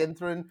hope Mhm,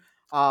 Nagentran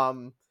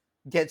um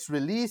gets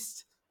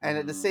released, and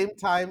at the mhm. same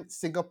time,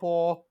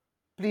 Singapore,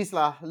 please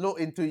lah, look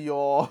into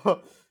your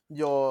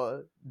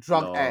your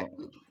drug act.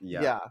 Law,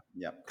 yep, Yeah,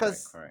 yep,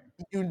 correct, because correct.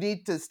 you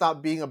need to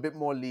start being a bit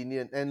more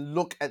lenient and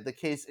look at the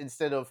case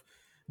instead of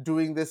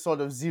doing this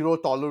sort of zero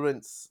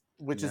tolerance,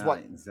 which is Yeah, what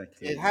it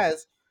exactly.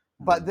 has.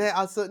 But Mm, there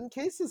are certain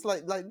cases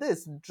like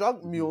this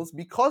drug mhm. mules,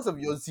 because of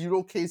your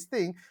zero case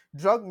thing,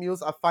 drug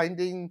mules are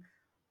finding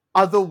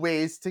other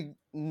ways to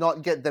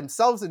not get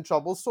themselves in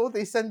trouble, so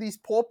they send these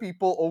poor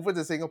people over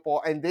to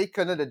Singapore and they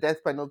commit the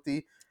death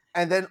penalty,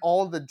 and then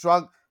all the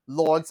drug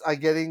lords are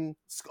getting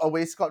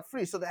away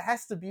scot-free. So there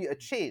has to be a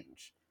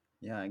change,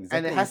 Yeah,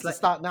 and it exactly. has to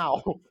start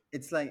now.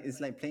 It's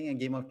like playing a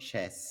game of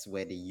chess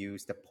where they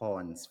use the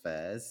pawns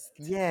first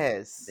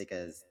Yes.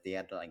 because they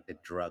are like the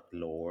drug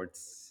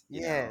lords,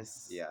 you know.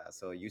 Yes. Yeah,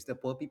 so use the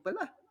poor people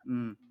lah.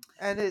 Mm.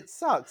 And it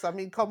sucks. I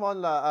mean, come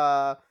on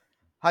lah.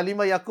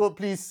 Halima Yacob,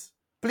 please,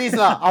 please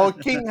lah. Our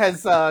king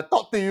has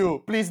talked to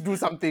you. Please do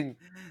something.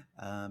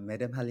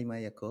 Madam Halimah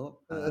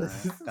Yaakob,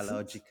 kalau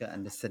jika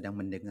anda sedang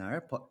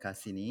mendengar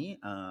podcast ini,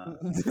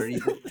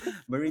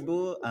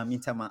 beribu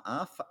minta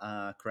maaf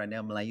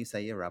kerana Melayu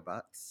saya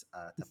rabaks,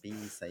 tapi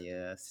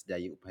saya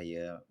sedaya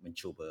upaya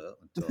mencuba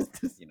untuk,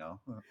 you know,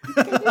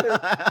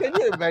 can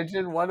you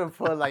imagine one of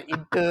her like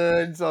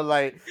interns or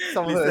like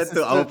some of her listen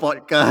to our assistants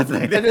podcast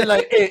like and then that.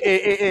 like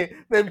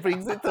then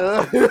brings it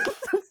to her.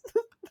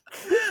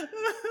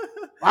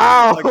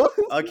 Wow.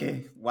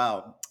 Okay,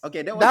 wow.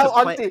 Okay, that was a Now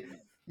quite, onto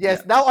yeah.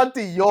 yes, now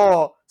onto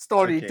your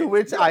story to Okay.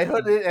 which No. I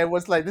heard it and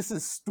was like, this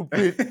is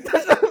stupid.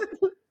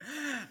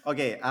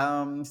 Okay.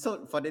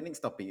 So for the next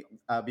topic,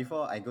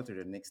 before I go to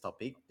the next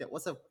topic, that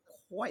was a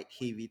quite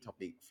heavy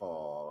topic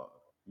for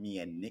me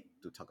and Nick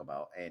to talk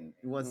about, and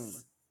it Mm.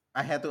 was.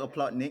 I had to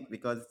applaud Nick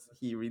because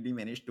he really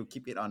managed to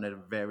keep it on a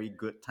very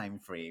good time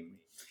frame.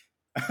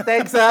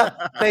 Thanks, sir.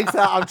 Thanks,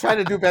 sir. I'm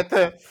trying to do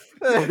better.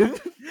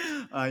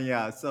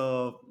 Yeah,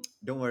 so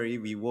don't worry,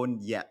 we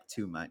won't yap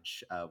too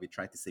much. We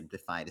try to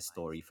simplify the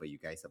story for you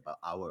guys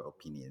about our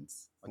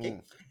opinions. Okay,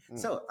 Mm, mm.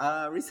 so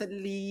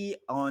recently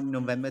on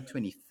November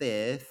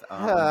 25th,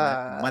 on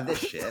Ah,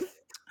 Mothership.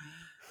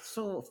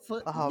 So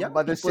for young people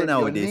Mothership, your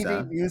nowadays,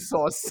 leading news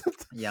source.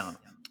 yeah,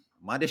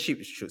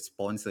 Mothership should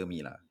sponsor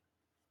me lah.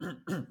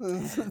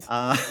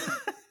 uh,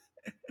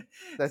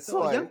 That's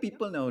so young why.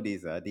 people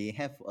nowadays, they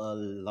have a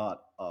lot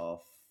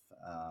of.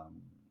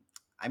 Um,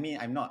 I mean,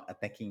 I'm not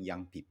attacking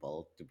young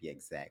people to be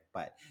exact,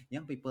 but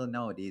young people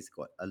nowadays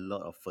got a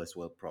lot of first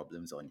world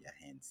problems on their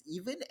hands,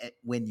 even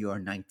when you are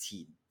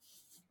 19.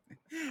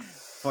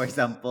 For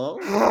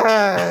example,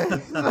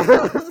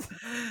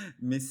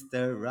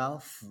 Mr.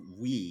 Ralph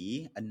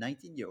Wee, a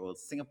 19-year-old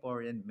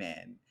Singaporean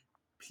man,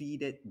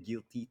 pleaded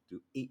guilty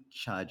to 8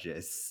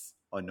 charges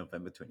on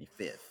November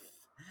 25th.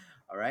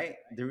 All right.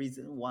 The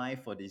reason why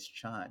for this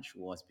charge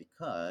was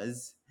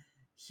because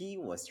he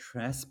was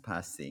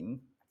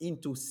trespassing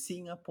into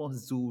Singapore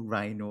Zoo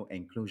rhino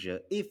enclosure.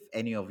 If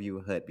any of you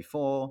heard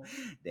before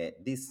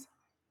that this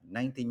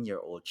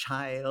 19-year-old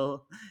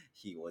child,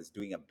 he was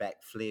doing a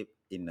backflip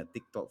in a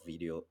TikTok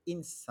video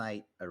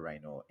inside a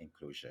rhino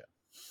enclosure.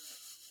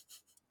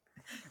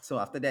 So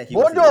after that, he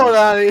was Bodoh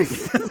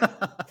released. lah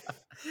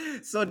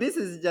ni. So this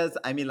is just,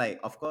 I mean, like,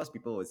 of course,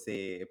 people will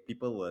say,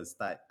 people will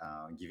start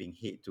giving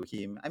hate to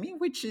him. I mean,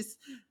 which is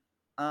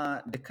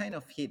the kind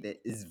of hate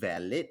that is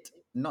valid.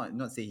 Not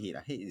say hate.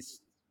 Hate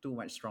is too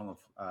much strong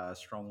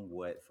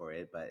word for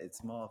it, but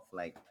it's more of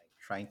like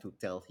trying to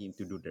tell him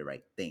to do the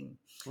right thing.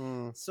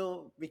 Mm,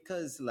 So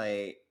because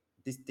like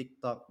these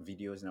TikTok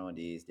videos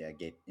nowadays, they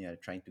are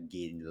trying to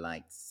gain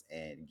likes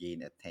and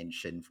gain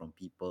attention from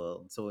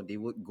people. So they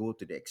would go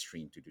to the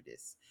extreme to do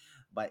this.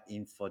 But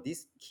in for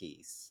this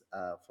case,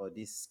 for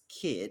this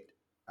kid,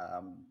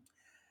 um,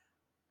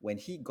 when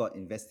he got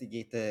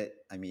investigated,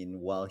 I mean,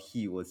 while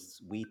he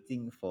was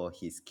waiting for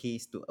his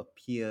case to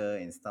appear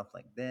and stuff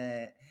like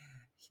that,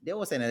 there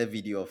was another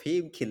video of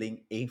him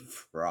killing a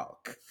frog.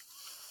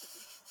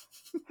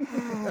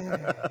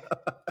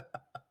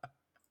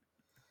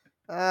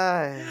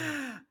 Ay.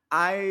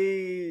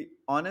 I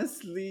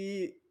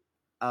honestly,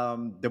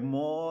 the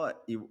more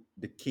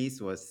the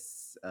case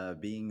was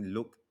being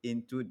looked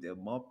into, the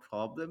more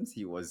problems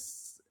he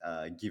was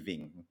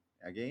giving.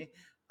 Okay,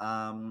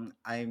 I'm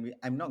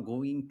not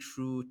going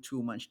through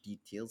too much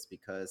details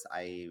because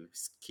I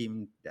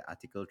skimmed the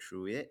article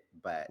through it,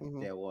 but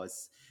Mhm,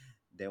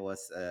 there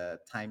was a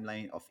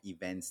timeline of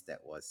events that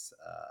was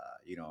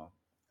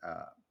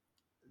uh,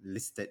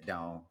 listed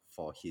down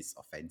for his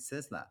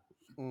offenses lah.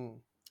 mm,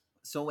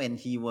 So when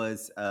he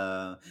was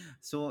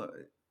so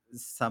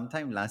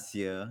sometime last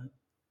year,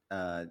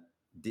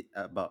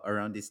 about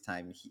around this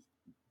time,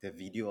 the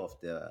video of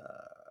the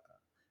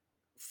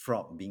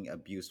frog being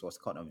abused was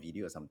caught on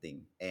video or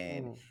something,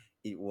 and mm.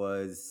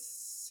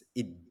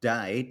 it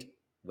died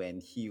when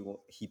he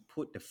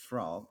put the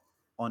frog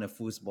on a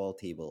foosball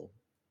table,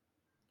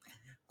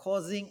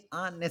 causing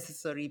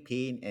unnecessary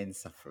pain and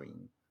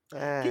suffering.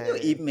 Can you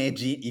Ay.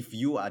 imagine if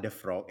you are the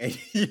frog and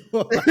you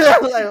are Like,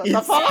 what the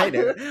inside fuck?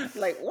 it?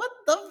 Like, what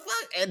the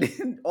fuck? And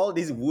then all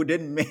these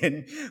wooden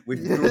men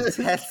with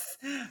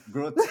grotesque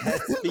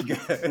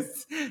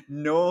figures,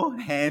 no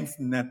hands,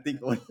 nothing,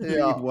 only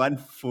Yeah, one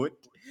foot,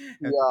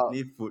 have to yeah.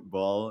 play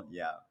football.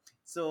 Yeah.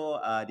 So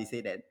they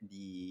say that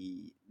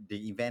the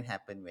event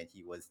happened when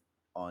he was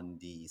on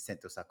the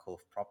Sentosa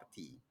Cove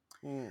property.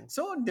 Mm.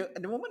 So the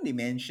moment they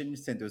mentioned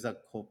Sentosa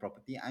Cove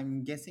property,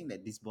 I'm guessing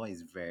that this boy is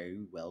very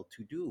well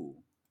to do.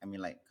 I mean,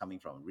 like coming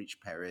from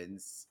rich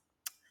parents,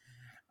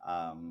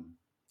 um,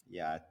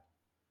 yeah,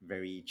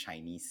 very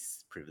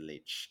Chinese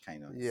privilege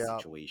kind of Yeah,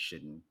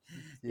 situation.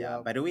 Yeah.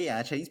 yeah. By the way,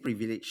 Chinese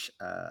privilege,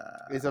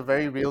 It's a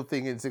very real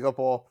thing in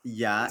Singapore.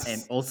 yeah,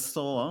 and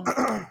also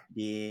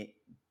they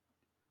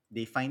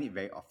they find it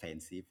very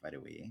offensive. By the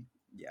way,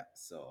 yeah.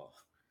 So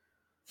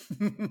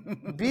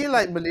Be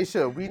like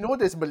Malaysia. We know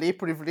there's Malay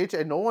privilege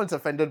and no one's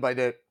offended by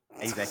that.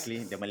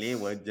 exactly, the Malay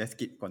will just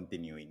keep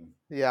continuing.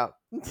 Yeah.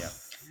 Yeah.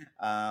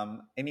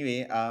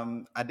 Anyway,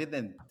 other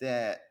than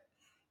that,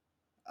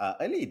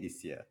 early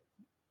this year,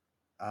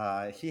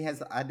 he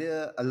has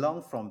other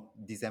from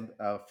December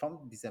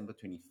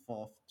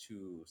 24th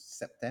to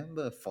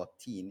September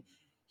 14.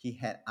 He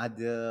had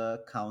other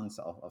counts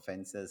of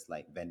offenses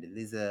like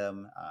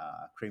vandalism,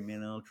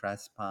 criminal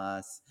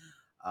trespass,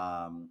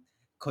 um,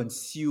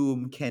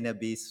 consume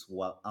cannabis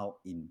while out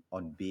in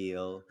on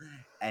bail,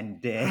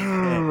 and then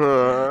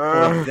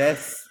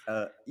possess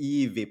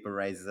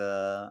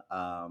e-vaporizer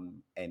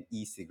and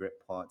e-cigarette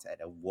pods at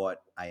a ward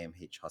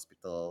IMH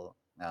hospital.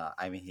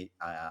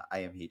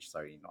 IMH,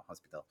 sorry, not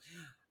hospital.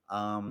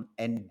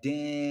 And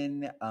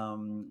then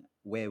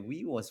where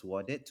we was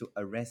warded to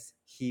arrest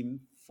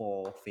him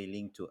for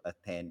failing to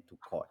attend to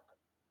court.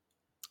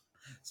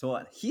 So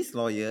his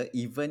lawyer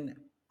even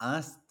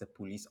asked the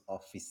police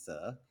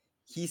officer,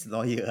 his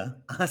lawyer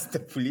asked the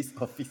police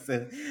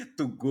officer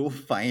to go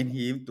find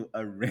him to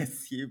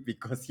arrest him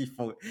because he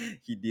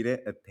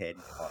didn't attend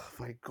court. Oh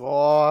my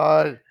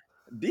god.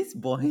 This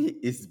boy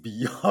is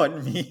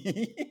beyond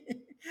me.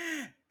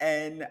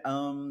 And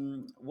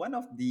one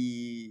of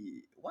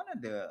the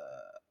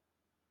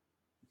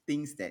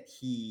things that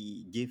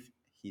he gave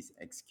his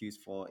excuse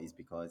for is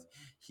because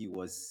he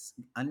was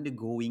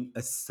undergoing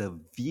a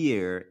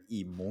severe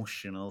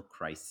emotional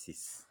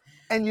crisis.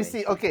 And you That see,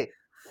 he okay,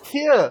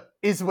 here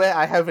is where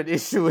I have an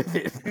issue with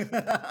it.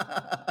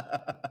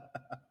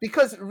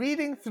 Because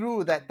reading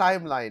through that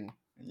timeline,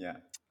 yeah.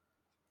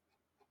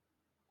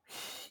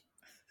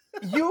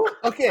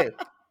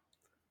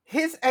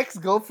 his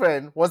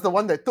ex-girlfriend was the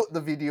one that took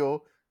the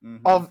video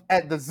Mhm. of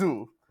at the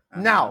zoo.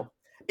 Uh-huh. Now,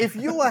 if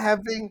you were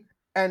having,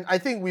 and I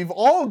think we've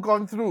all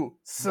gone through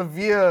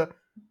severe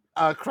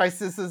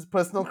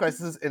personal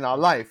crises in our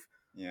life,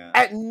 Yeah.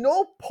 at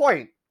no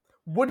point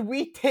would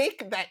we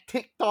take that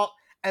TikTok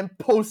and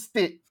post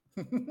it.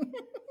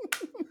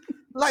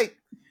 Like,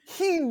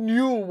 he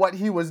knew what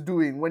he was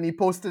doing when he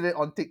posted it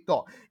on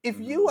TikTok. If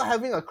you were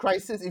having a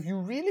crisis, if you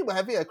really were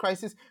having a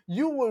crisis,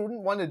 you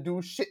wouldn't want to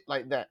do shit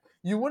like that.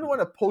 You wouldn't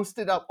want to post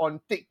it up on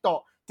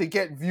TikTok to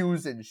get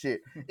views and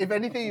shit. If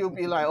anything, you'll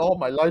be like, oh,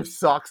 my life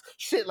sucks,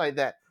 shit like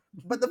that.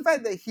 But the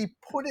fact that he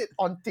put it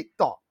on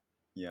TikTok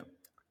Yeah.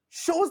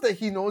 shows that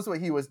he knows what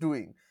he was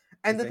doing.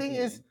 And the thing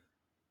is,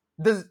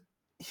 Exactly.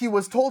 he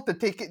was told to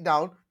take it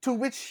down, to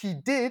which he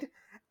did,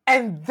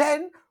 and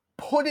then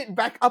put it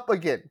back up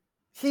again.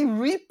 He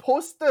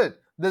reposted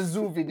the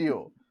zoo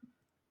video.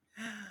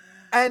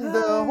 And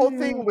the whole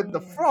thing with the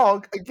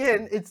frog,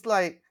 again, it's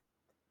like,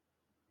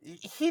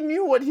 he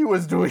knew what he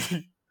was doing.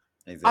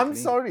 Exactly. I'm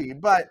sorry,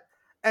 but...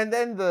 And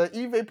then the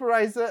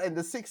e-vaporizer and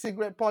the 6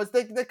 cigarette pods,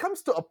 there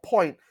comes to a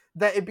point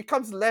that it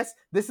becomes less,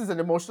 this is an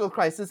emotional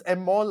crisis,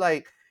 and more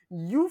like,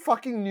 you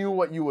fucking knew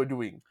what you were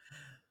doing.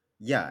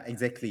 Yeah,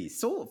 exactly.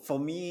 So for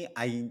me,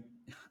 I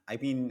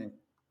mean,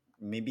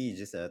 maybe it's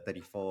just a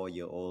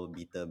 34-year-old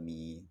bitter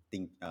me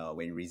think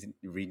when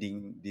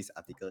reading this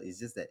article. It's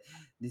just that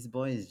this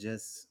boy is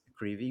just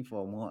craving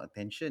for more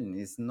attention.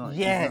 He's not gonna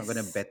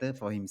Yes. better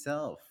for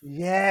himself.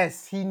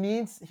 Yes,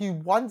 he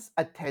wants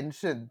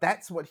attention.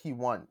 That's what he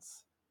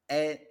wants.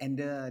 And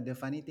the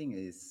funny thing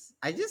is,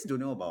 I just don't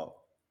know about,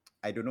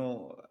 I don't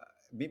know,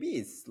 maybe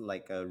it's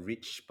like a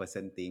rich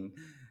person thing.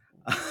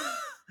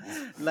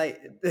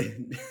 Like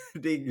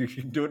they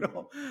don't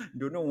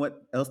know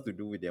what else to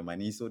do with their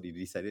money, so they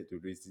decided to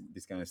do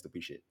this kind of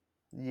stupid shit,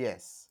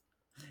 Yes.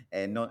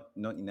 and not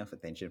enough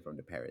attention from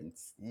the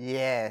parents.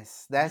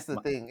 Yes, that's the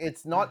Ma- thing.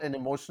 It's not an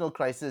emotional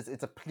crisis,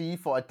 it's a plea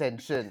for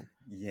attention.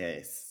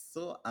 yes,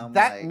 so I'm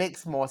That like,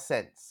 makes more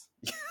sense.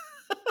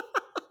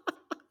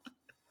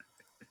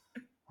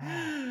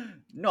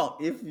 no,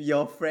 if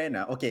your friend,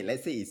 okay,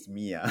 let's say it's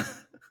me,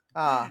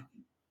 Ah,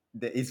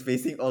 that is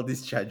facing all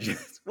these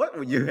charges, what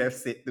would you have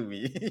said to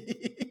me?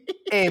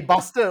 hey,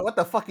 Buster, what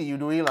the fuck are you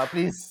doing, lah?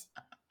 Please.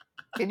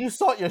 Can you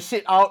sort your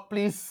shit out,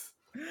 please?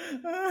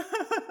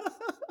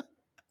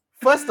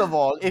 First of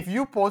all, if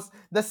you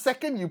the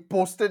second you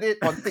posted it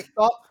on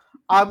TikTok,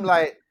 I'm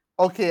like,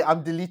 okay,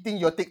 I'm deleting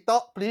your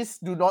TikTok. Please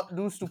do not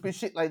do stupid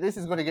shit like this.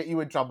 It's going to get you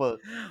in trouble.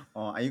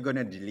 Or are you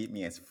gonna delete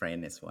me as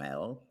friend as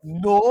well?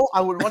 No,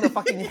 I would want to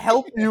fucking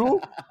help you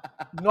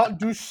not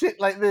do shit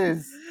like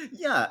this.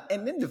 Yeah,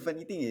 and then the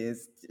funny thing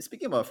is,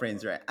 speaking about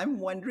friends, right? I'm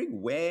wondering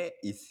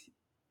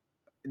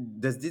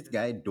does this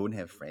guy don't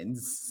have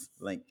friends?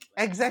 Like,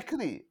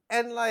 Exactly.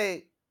 And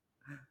like,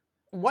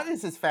 what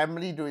is his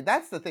family doing?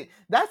 That's the thing.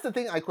 That's the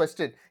thing I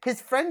question.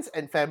 His friends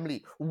and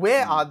family,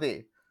 where are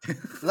they?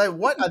 Like,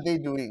 what are they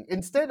doing?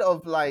 Instead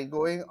of like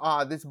going,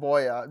 this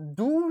boy,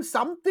 do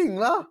something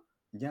lah.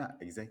 yeah,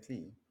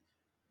 exactly.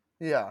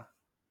 Yeah.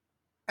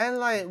 And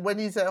like when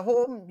he's at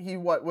home,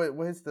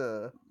 where's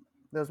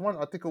there's one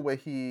article where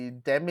he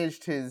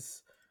damaged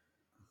his...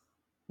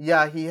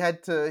 Yeah, he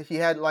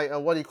had like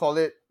what do you call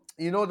it?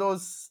 You know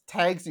those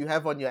tags you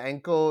have on your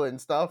ankle and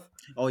stuff?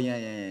 Oh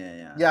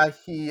yeah. Yeah,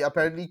 he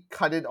apparently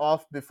cut it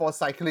off before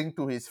cycling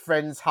to his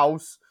friend's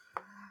house.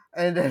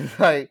 And then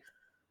like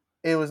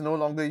it was no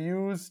longer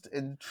used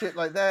and shit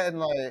like that, and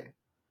like,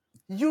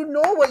 you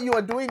know what you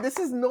are doing. This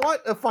is not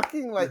a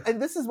fucking like,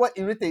 and this is what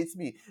irritates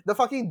me. The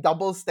fucking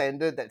double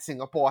standard that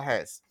Singapore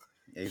has.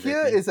 Here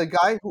Exactly. is a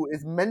guy who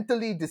is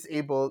mentally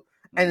disabled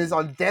and is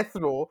on death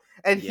row,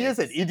 and here's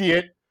an Yes.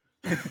 idiot,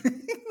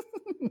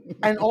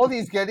 and all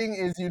he's getting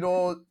is,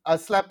 a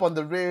slap on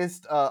the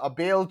wrist, a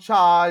bail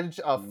charge,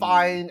 a Mm.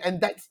 fine,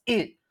 and that's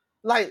it.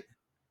 Like,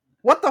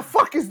 what the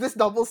fuck is this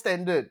double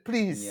standard?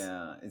 Please.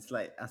 Yeah, it's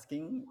like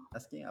asking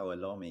our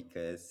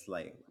lawmakers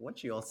like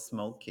what you all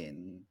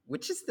smoking,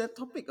 which is the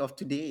topic of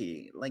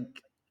today. Like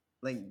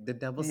the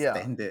double Yeah.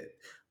 standard.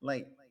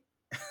 Like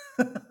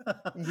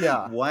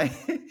Yeah. why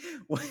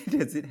why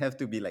does it have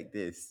to be like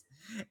this?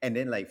 And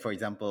then like for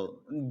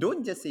example,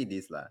 don't just say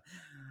this lah.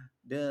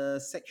 The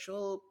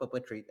sexual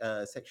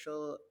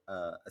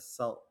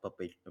assault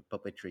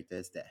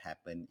perpetrators that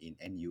happen in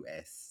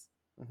NUS.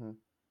 Hmm.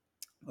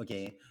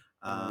 Okay.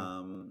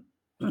 Hmm.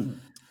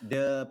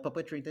 The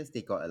perpetrators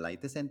they got a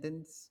lighter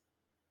sentence,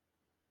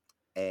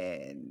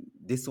 and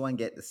this one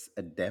gets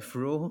a death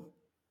row.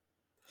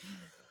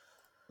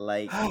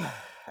 Like,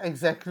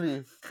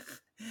 Exactly.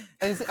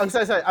 And I'm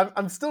sorry.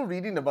 I'm still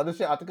reading the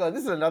Mothership article.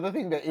 This is another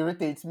thing that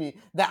irritates me,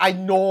 that I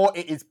know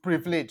it is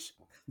privilege.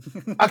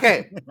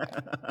 Okay,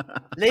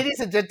 ladies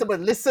and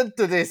gentlemen, listen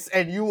to this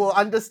and you will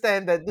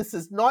understand that this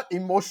is not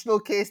emotional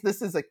case.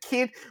 This is a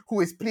kid who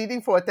is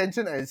pleading for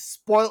attention and is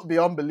spoiled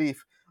beyond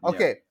belief. yeah,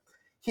 Okay,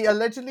 he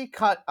allegedly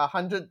cut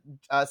 100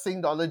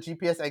 Sing dollar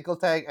GPS ankle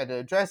tag at the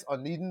address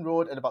on Leiden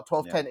Road at about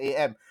yeah, 12:10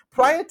 a.m. yeah,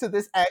 Prior to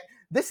this act,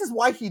 this is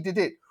why he did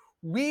it.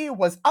 Wee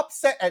was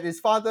upset at his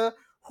father,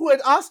 who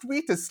had asked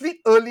Wee to sleep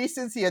early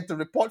since he had to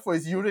report for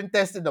his urine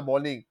test in the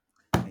morning.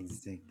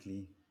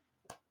 exactly.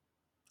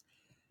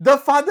 The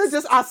father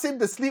just asked him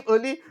to sleep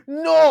early.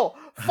 No,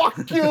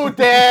 fuck you,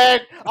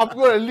 Dad. I'm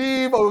gonna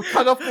leave. I'm gonna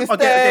cut off this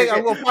Okay, okay, tag.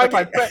 I'm okay, gonna find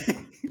my okay.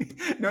 friend.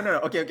 No,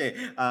 okay, okay.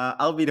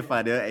 I'll be the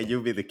father and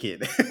you'll be the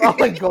kid. Oh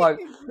my god,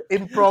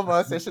 improv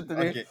session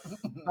today. Okay.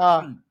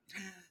 Uh,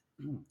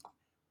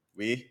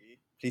 We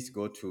please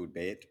go to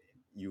bed.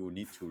 You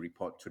need to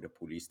report to the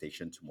police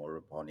station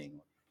tomorrow morning.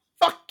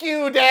 Fuck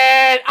you,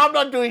 Dad. I'm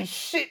not doing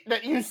shit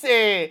that you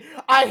say.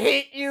 I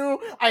hate you.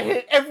 I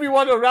hate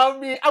everyone around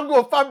me. I'm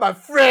gonna find my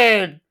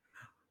friend.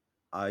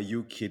 Are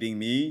you kidding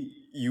me?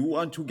 You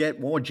want to get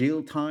more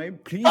jail time?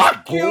 Please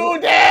Fuck you,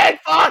 Dad.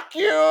 Fuck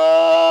you.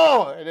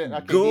 And then,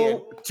 okay, the end.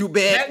 go to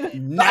bed I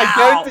now.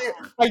 guarantee.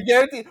 I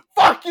guarantee.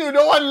 Fuck you.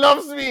 No one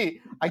loves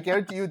me. I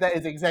guarantee you that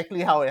is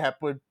exactly how it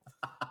happened.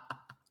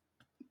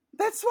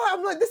 That's why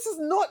I'm like, this is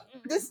not.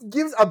 This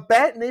gives a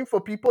bad name for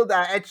people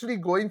that are actually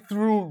going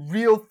through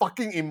real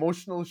fucking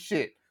emotional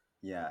shit.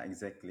 Yeah,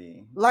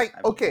 exactly. Like,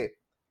 okay,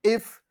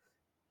 if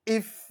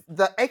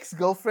the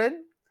ex-girlfriend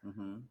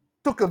Mm-hmm,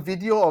 took a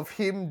video of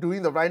him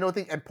doing the rhino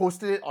thing and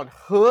posted it on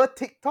her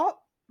TikTok,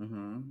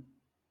 mm-hmm,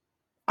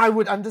 I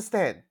would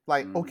understand.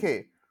 Like, mm.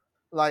 okay,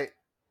 like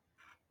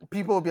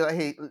people will be like,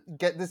 hey,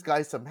 get this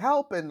guy some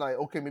help, and like,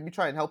 okay, maybe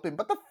try and help him.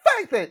 But the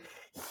fact that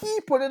he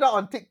put it out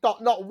on TikTok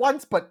not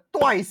once but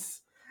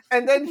twice,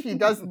 and then he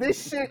does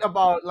this shit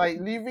about like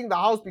leaving the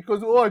house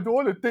because, oh, I don't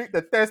want to take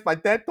the test. My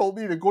dad told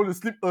me to go to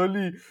sleep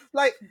early.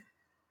 Like,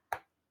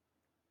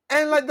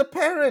 and like the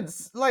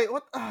parents, like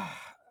what?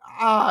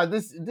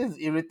 This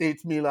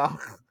irritates me lah.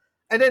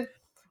 And then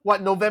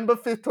what? November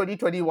 5th,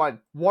 2021,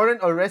 warrant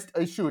arrest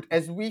issued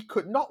as we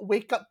could not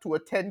wake up to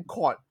attend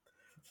court.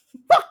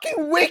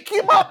 Fucking wake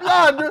him up,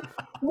 lah!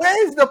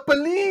 Where is the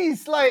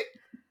police? Like,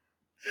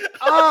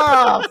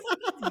 ah,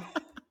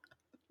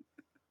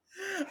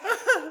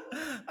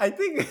 I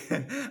think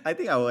I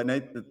think our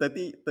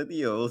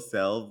 30-year-old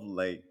self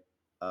like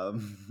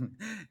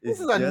this is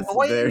is just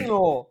annoying, very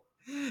no.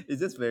 is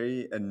just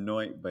very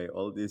annoyed by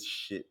all this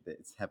shit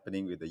that's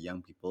happening with the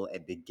young people,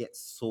 and they get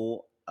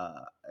so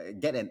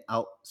get an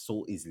out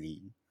so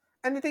easily.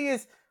 And the thing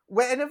is,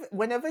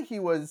 whenever he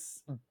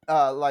was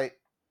like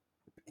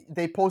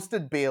they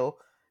posted bail,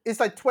 it's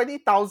like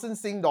 20,000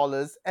 Sing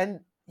dollars, and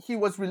he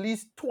was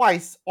released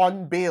twice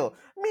on bail.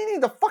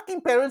 Meaning the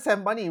fucking parents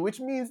have money, which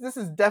means this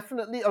is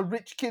definitely a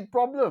rich kid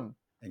problem.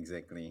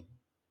 Exactly.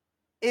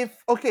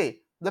 If okay,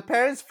 the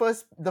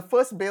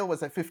first bail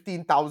was at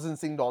 15,000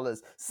 Sing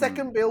dollars.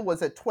 Second bail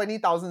was at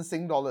 20,000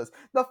 Sing dollars.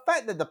 The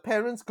fact that the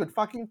parents could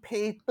fucking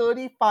pay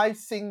 35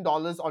 Sing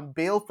dollars on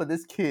bail for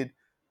this kid,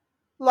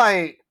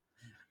 like,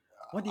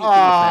 What do you think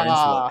the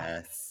parents work ah,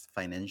 as?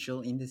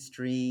 Financial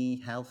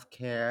industry,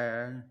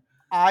 healthcare?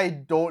 I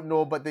don't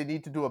know, but they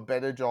need to do a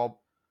better job.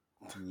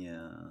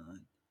 Yeah.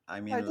 I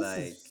Like, mean, this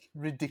is like,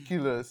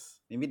 ridiculous.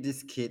 maybe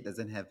this kid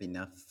doesn't have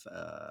enough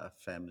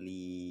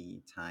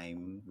family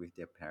time with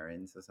their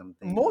parents or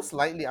something. Most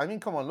likely, I mean,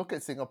 come on, look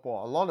at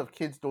Singapore. A lot of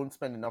kids don't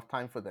spend enough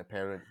time for their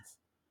parents.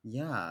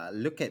 Yeah,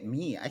 look at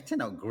me. I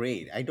turn out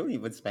great. I don't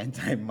even spend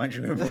time much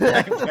with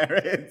my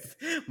parents.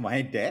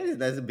 My dad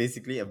does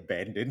basically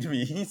abandoned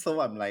me. So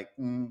I'm like,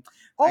 I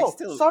Oh,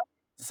 still.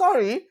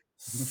 sorry.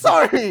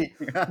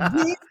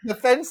 The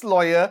defense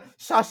lawyer,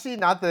 Shashi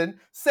Nathan,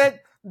 said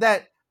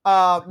that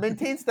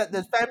maintains that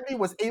the family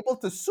was able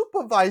to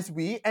supervise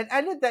Wee and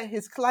added that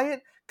his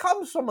client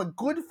comes from a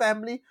good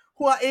family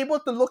who are able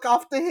to look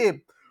after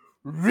him.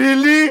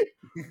 Really?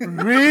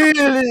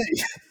 Really?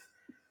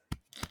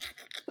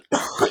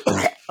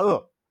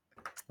 Oh,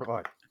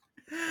 God.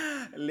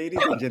 Ladies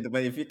and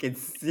gentlemen, if you can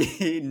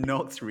see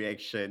Nock's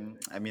reaction,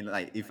 I mean,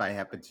 like, if I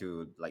happen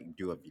to like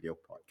do a video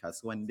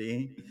podcast one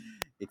day,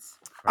 it's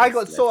I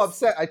got so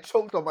priceless. upset I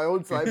choked on my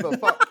own saliva.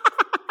 Fuck.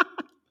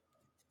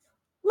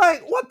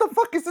 Like, what the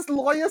fuck is this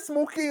lawyer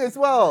smoking as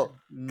well?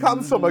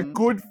 Comes from a Mhm.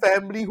 good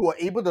family who are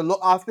able to look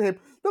after him.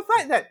 The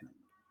fact that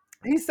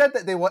he said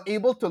that they were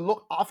able to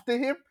look after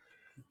him,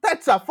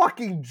 that's a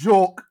fucking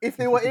joke. If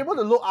they were able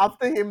to look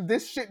after him,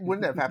 this shit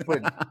wouldn't have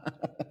happened.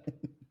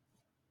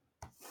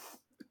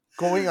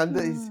 Going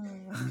under his.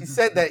 He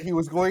said that he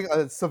was going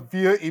a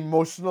severe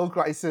emotional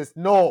crisis.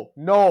 No,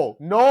 no,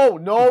 no,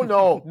 no,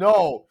 no,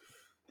 no.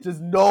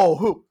 Just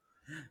no.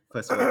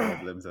 First world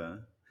problems, huh?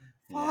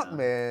 Fuck, Yeah.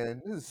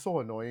 man. This is so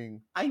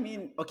annoying. I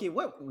mean, okay,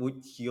 what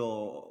would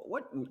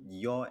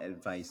your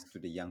advice to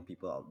the young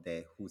people out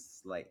there who's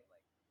like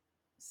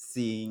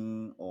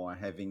seeing or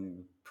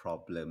having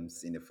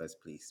problems in the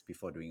first place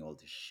before doing all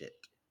this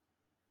shit?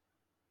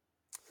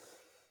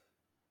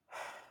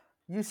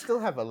 You still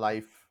have a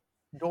life.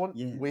 Don't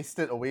Yes. waste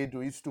it away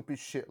doing stupid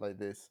shit like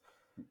this.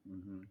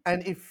 Hmm.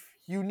 And if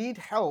you need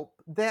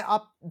help, there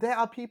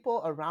are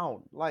people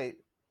around, like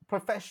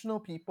professional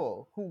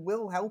people who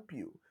will help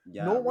you.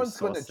 No Yeah, one's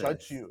going to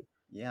judge resources. you.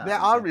 Yeah, There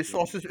are exactly.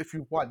 resources if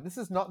you want. This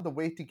is not the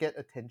way to get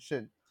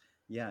attention.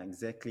 Yeah,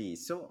 exactly.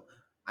 So,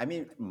 I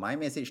mean, my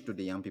message to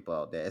the young people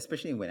out there,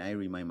 especially when I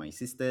remind my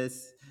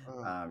sisters,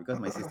 because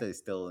my sister is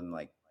still in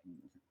like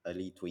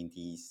early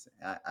 20s,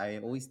 I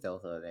always tell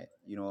her that,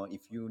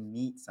 if you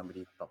need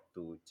somebody to talk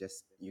to,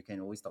 just you can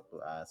always talk to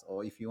us.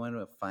 Or if you want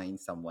to find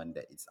someone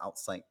that is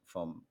outside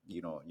from,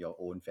 your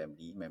own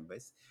family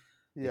members,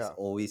 there's Yeah.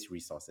 always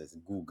resources.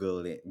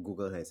 Google it.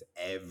 Google has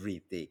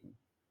everything.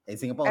 And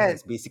Singapore And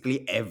has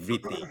basically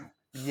everything.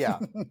 yeah.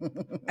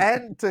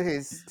 And to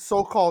his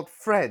so-called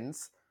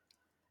friends,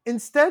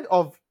 instead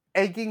of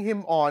egging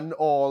him on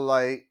or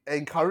like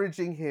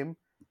encouraging him,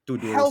 To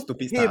do help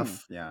stupid him.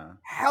 stuff. Yeah.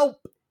 Help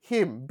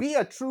him. Be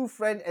a true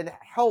friend and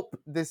help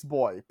this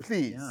boy,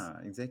 please. Yeah,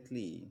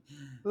 exactly.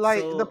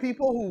 Like the So,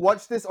 people who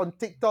watch this on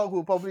TikTok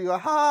who probably go,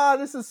 "Ha,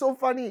 this is so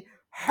funny."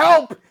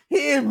 Help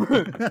him.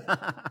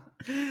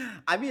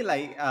 I mean,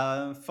 like,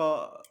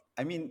 for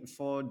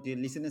the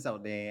listeners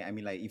out there, I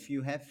mean, like, if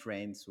you have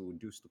friends who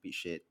do stupid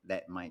shit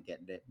that might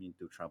get them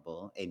into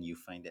trouble, and you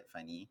find that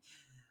funny,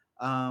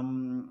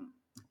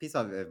 piece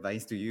of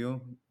advice to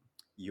you: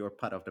 you're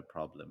part of the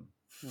problem.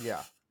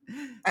 Yeah.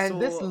 And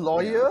this So, yeah.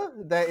 lawyer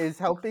that is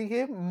helping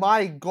him,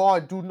 my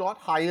God, do not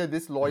hire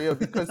this lawyer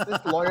because this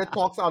lawyer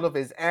talks out of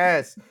his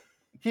ass.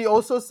 He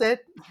also said,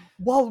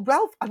 while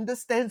Ralph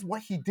understands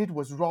what he did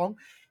was wrong,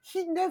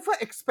 he never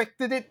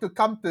expected it to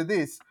come to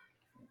this.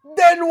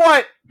 Then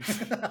what?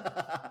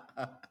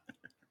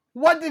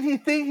 What did he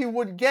think he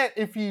would get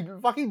if he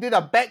fucking did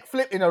a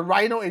backflip in a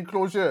rhino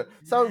enclosure?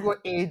 Someone go,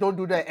 hey, don't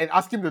do that, and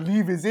ask him to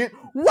leave, is it?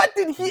 What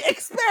did he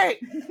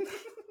expect?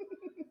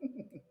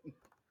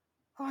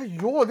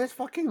 Yo, this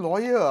fucking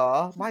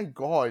lawyer, my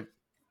God.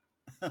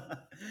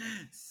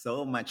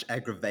 So much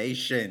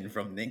aggravation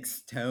from Nick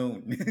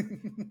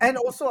Stone. And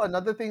also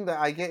another thing that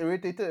I get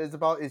irritated is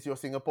about is your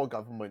Singapore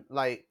government.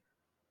 Like,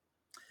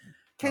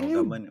 can Our you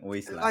government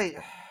always lie.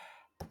 like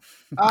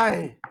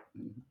I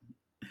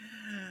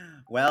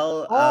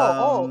Well,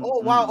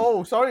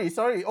 wow, sorry.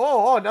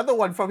 Another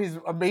one from his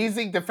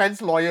amazing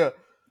defense lawyer.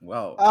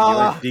 wow,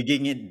 you're Uh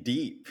digging it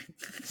deep.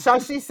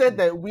 Shashi said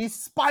that we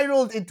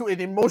spiraled into an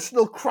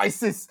emotional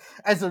crisis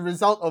as a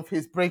result of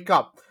his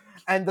breakup.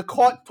 And the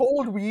court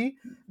told we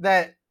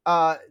that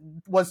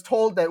was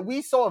told that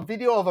we saw a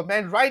video of a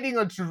man riding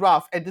a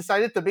giraffe and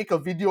decided to make a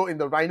video in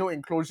the rhino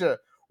enclosure.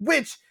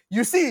 Which,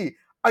 you see,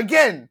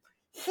 again,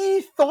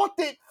 he thought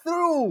it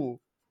through.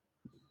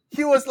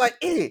 He was like,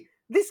 hey,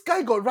 this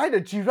guy got ride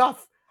a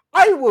giraffe.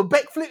 I will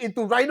backflip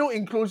into rhino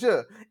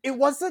enclosure. It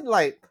wasn't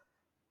like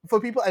for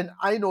people, and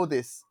I know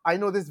this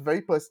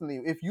very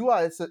personally. If you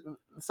are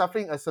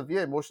suffering a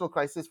severe emotional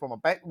crisis from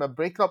a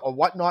breakup or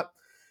whatnot,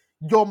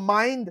 your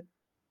mind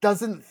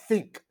doesn't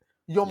think.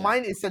 Your Yeah.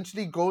 mind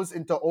essentially goes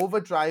into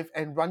overdrive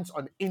and runs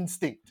on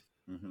instinct.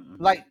 Mm-hmm, mm-hmm,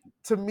 Like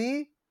to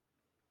me,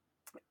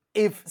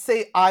 if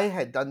say I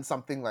had done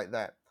something like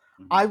that,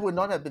 I mm-hmm. would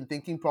not have been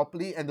thinking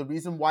properly. And the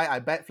reason why I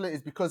backflip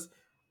is because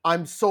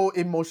I'm so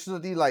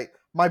emotionally like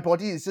my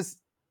body is just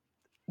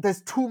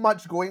there's too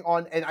much going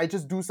on and I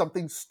just do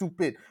something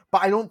stupid,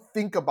 but I don't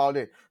think about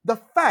it. The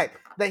fact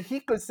that he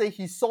could say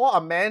he saw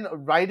a man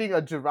riding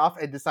a giraffe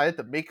and decided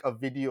to make a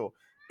video,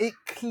 it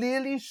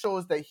clearly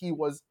shows that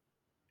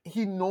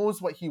he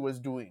knows what he was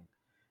doing.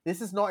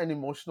 This is not an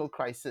emotional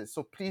crisis,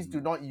 so please do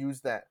Mm-hmm. not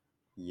use that.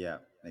 Yeah,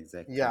 Yeah.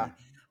 exactly.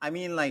 I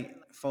mean, like,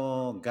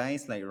 for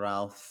guys like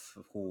Ralph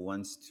who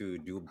wants to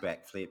do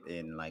backflip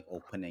in like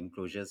open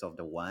enclosures of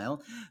the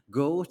wild,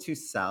 go to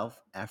South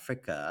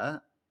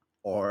Africa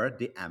or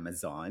the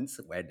Amazons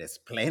where there's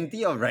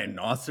plenty of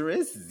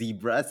rhinoceros,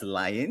 zebras,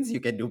 lions. You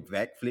can do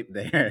backflip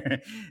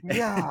there.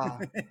 Yeah.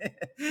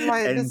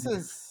 Like And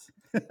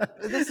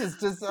this is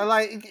just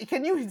like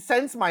can you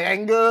sense my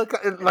anger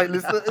like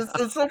listen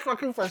it's so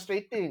fucking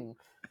frustrating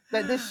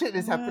that this shit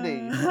is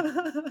happening.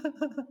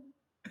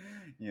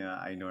 Yeah,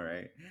 I know,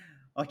 right?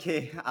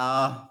 Okay.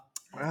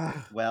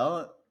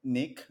 Well,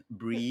 Nick,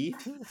 breathe,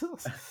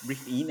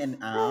 breathe in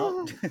and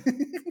out.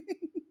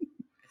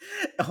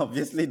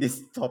 Obviously,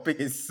 this topic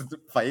is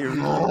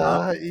firing you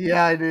up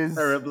Yeah, it is.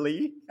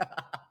 terribly.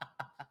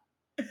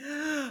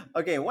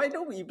 Okay, why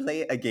don't we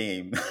play a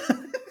game?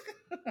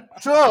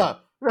 Sure.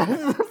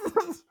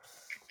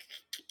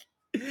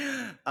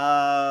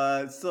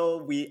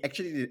 So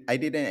I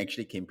didn't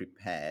actually came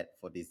prepared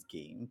for this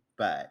game,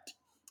 but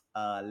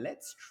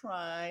let's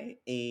try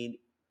an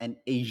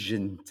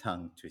Asian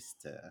tongue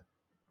twister.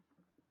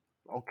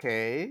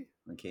 Okay.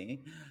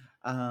 Okay.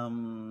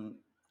 Um,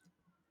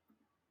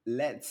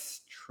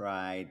 let's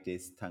try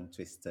this tongue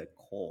twister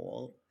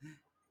called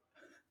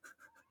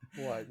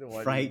What is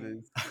fried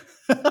this?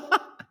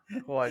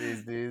 What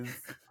is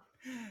this?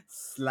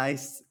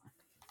 sliced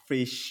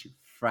fish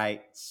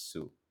fried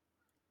soup,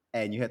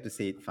 and you have to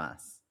say it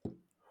fast.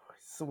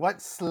 So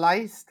what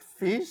sliced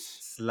fish?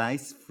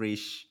 Sliced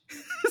fish,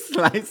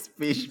 sliced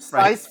fish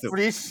fried Sliced soup.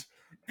 fish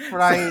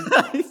fried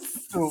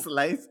soup.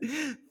 Sliced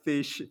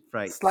fish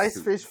fried Sliced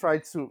soup. fish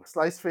fried soup.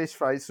 Sliced fish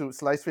fried soup.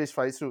 Sliced fish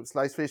fried soup.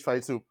 Sliced fish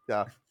fried soup.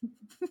 Yeah.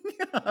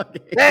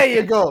 There Okay.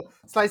 you go.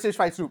 Sliced fish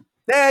fried soup.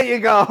 There you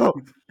go.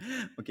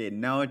 Okay,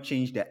 now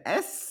change the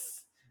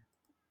S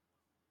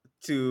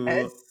to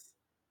S.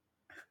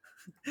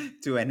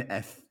 an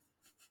F.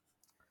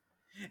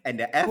 And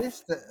the F Fish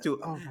the. to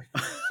Oh my.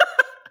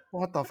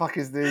 What the fuck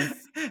is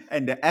this?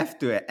 and the F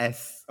to a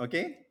S,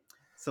 okay?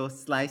 So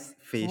sliced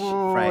fish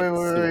Wait, fried wait,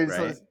 wait, soup, wait.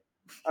 So, right?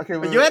 okay,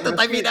 But wait, you wait. have to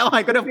type it down.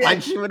 I'm gonna Yeah,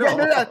 punch you, yeah, no,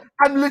 no. no.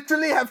 I'm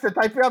literally have to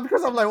type it out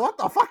because I'm like, what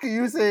the fuck are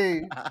you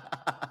saying?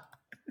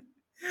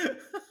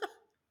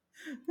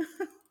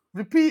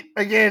 Repeat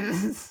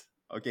again.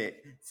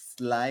 Okay,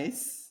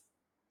 slice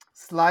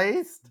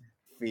Sliced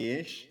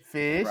fish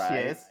fish, fried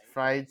yes,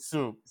 fried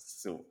soup.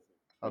 soup.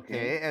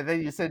 Okay, Okay, and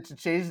then you said to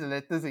change the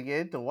letters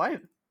again to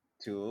what?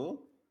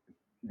 to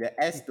the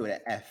S to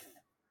the F.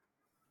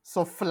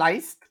 So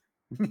fliced,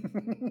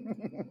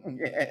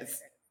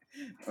 Yes.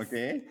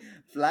 Okay.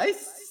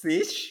 Slice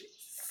fish,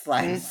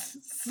 fish,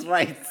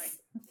 slice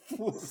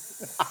food.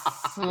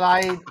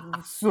 slide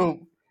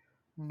soup.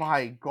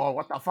 My God,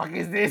 what the fuck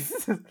is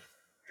this?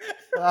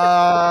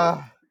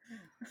 uh,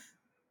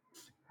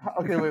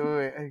 okay, wait.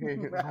 Okay,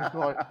 oh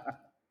God.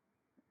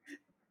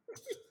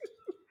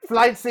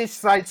 Flight fish,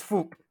 fried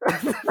soup.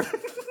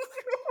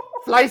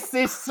 Flight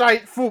fish,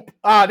 fried soup.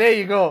 Ah, there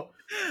you go.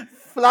 Do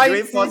Flight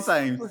it four fish.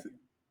 times.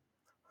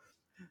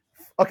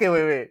 Okay,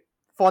 wait.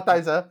 4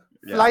 times, huh?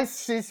 Yeah. Fly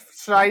fish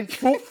fried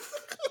soup,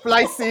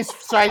 fly fish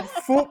fried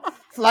soup,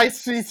 fly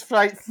fish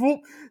fried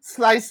soup,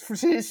 slice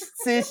fish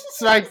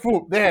fried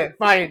soup. There,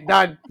 fine,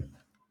 done.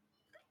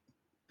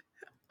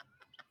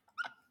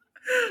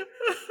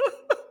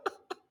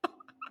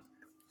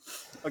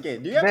 Okay.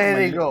 Do you have a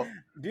There you go.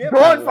 Do you have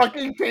Don't a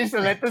fucking change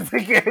the letters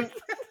again.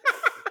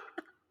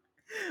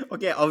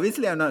 Okay,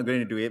 obviously I'm not going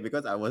to do it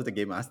because I was the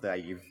game master. I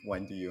give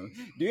one to you.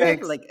 Do you have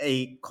Thanks. like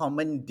a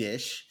common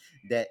dish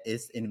that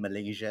is in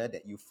Malaysia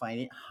that you find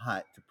it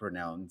hard to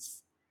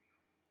pronounce?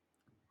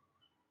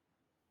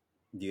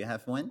 Do you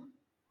have one?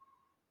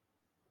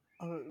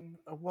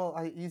 Well,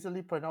 I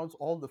easily pronounce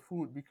all the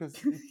food because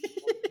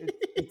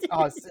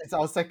it's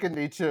our second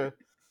nature.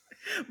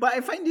 But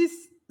I find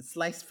this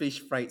sliced fish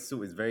fried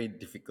soup is very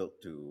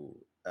difficult to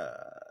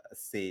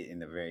say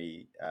in a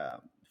very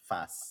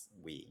fast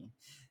way.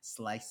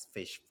 Sliced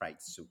fish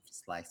fried soup.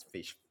 Sliced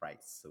fish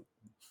fried soup.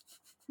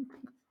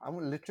 I'm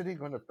literally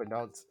going to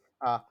pronounce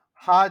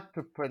hard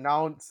to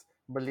pronounce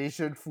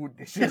Malaysian food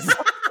dishes.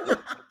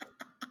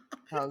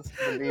 I'm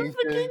Malaysian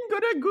freaking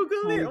gonna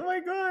Google it. food Oh my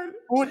god.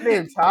 food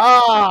names.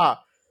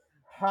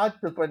 Hard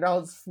to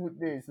pronounce food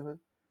names.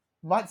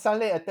 Mat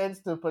Saleh attempts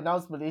to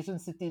pronounce Malaysian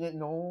city name.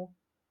 No,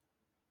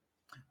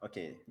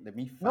 Okay, let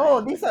me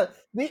no. find. These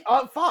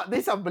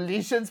are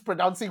Malaysians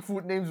pronouncing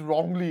food names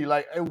wrongly,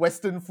 like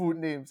Western food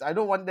names. I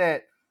don't want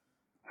that.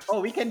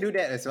 Oh, we can do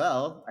that as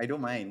well. I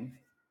don't mind.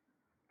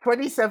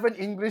 27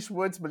 English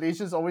words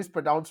Malaysians always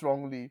pronounce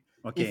wrongly.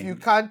 If you Okay.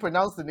 can't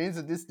pronounce the names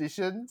of these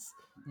dishes,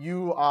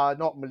 you are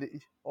not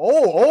Malaysian.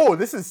 Oh,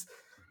 this is.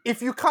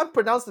 If you can't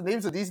pronounce the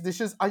names of these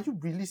dishes, are you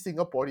really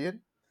Singaporean?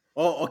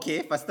 Oh,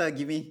 okay. Faster,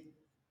 give me.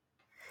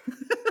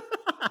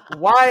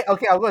 Why?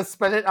 Okay, I'm going to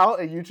spell it out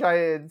and you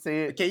try and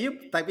say it. Can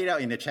you type it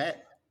out in the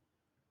chat?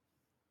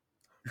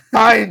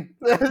 Fine.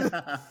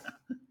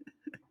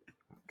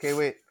 Okay,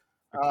 wait.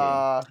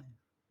 Okay.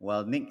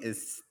 While Nick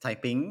is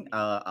typing,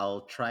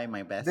 I'll try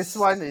my best. This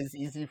one is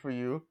easy for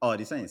you. Oh,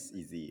 this one is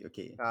easy.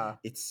 Okay. Uh,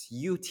 It's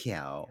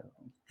Youtiao.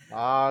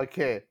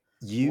 okay.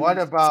 You What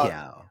about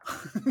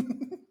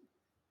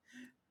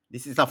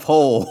This is a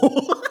pho.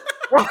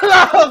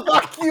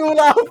 fuck you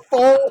lah,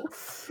 fool.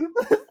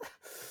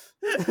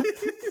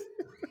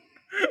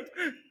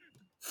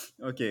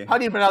 Okay. How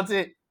do you pronounce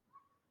it?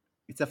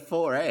 It's a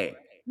pho, right?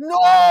 No!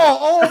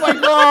 Oh my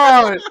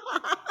god!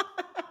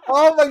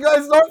 Oh my god,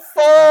 it's not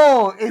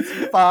four! It's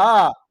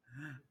fa.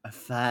 A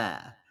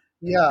pho.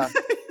 Yeah.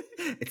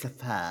 It's a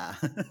pho.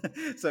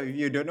 So if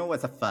you don't know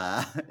what's a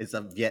pho, it's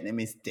a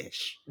Vietnamese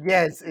dish.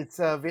 Yes, it's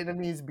a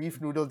Vietnamese beef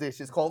noodle dish.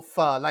 It's called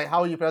pho, like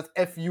how you pronounce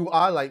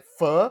Fur, like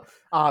pho,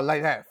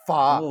 like that, pho.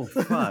 Oh,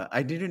 pho.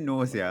 I didn't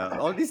know, yeah.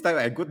 All this time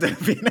I go to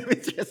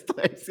Vietnamese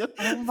restaurants.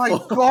 Oh my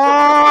Pho.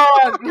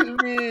 god,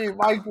 Hilmi,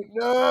 my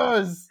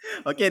goodness.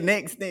 Okay,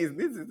 next. This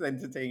is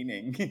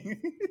entertaining.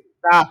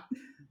 Ah,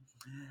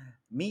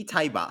 Me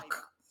Thai bak.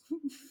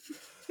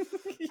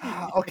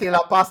 okay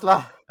lah, pass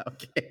lah,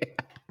 Okay.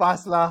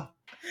 pass lah.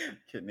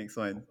 Okay, next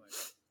one.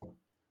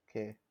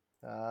 Okay,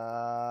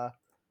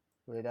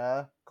 wait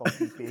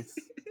copy paste.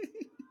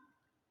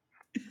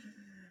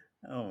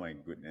 Oh my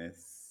goodness.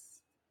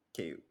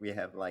 Okay, we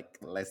have like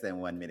less than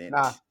 1 minute.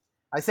 Nah,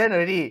 I sent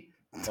already.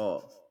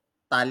 Oh,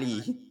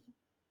 tali.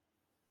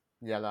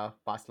 Yeah lah,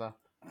 pass lah.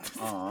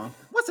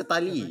 What's a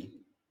tali?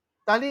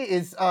 Tali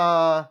is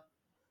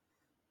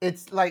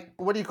it's like,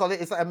 what do you call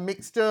it? It's like a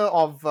mixture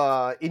of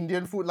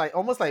Indian food, like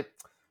almost like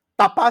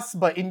tapas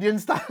but Indian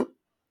style.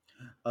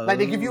 Like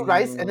they give you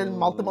rice and then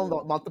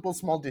multiple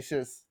small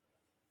dishes.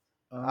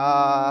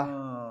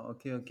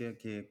 Okay.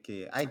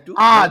 I do.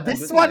 This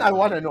think one I I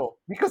want to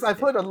know because I've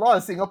heard a lot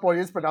of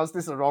Singaporeans pronounce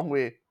this the wrong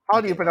way. How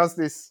do you Okay. pronounce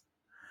this?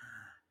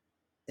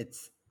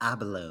 It's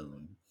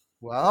abalone.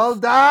 Well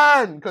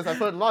done, because I've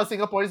heard a lot of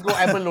Singaporeans go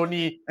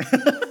abalone.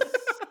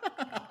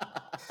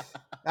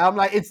 And I'm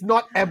like, it's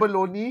not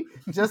abalone,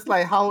 just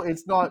like how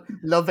it's not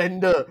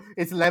lavender,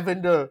 it's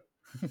lavender.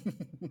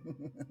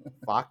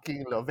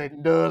 Fucking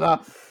lavender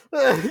lah.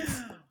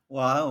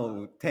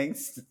 Wow,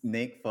 thanks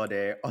Nick for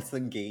the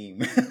awesome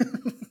game.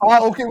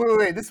 Oh, okay,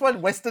 wait. This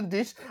one, Western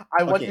dish.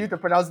 I want Okay. you to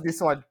pronounce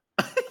this one.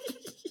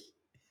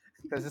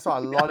 Because this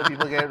one, a lot of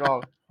people get it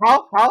wrong.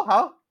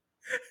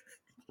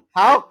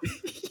 How?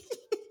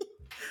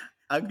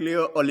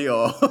 Aglio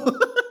olio.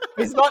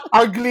 It's not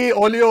ugly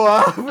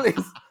olio,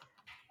 please.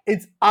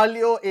 It's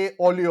alio e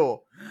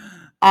olio.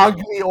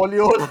 Ugly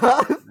olio.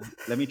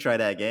 Let me try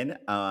that again.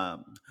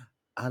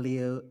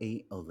 Alio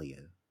e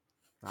olio.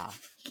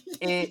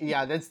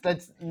 Yeah,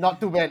 that's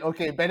not too bad.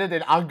 Okay, better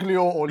than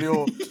aglio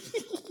olio.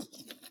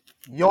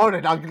 You're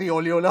an ugly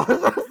olio.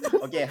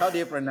 Okay, how do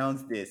you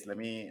pronounce this? Let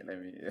me.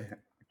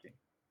 Okay.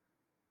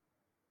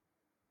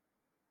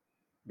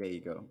 There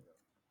you go.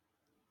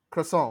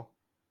 Croissant.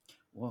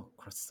 Wow,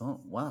 croissant.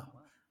 Wow.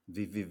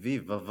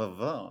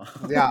 Va.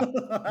 Yeah.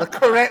 The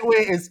correct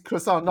way is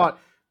croissant, not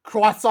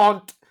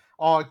croissant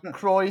or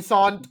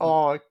croissant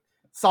or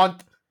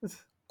sant.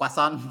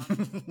 Croissant.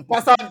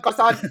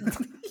 Croissant.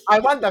 I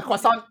want the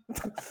croissant.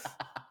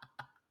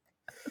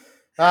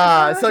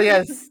 So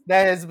yes,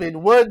 there has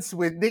been Words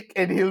with Nick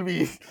and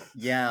Hilmi.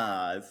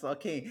 Yeah, it's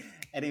okay.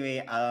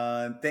 Anyway,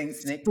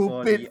 thanks Nick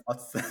for Stupid the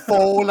awesome.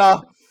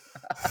 Fola.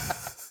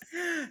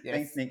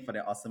 Thanks Nick for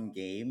the awesome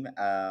game.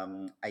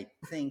 I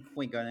think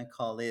we're gonna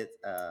call it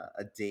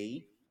a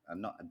day.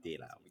 Not a day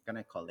lah. We're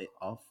gonna call it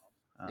off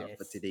for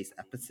Yes. today's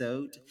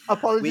episode.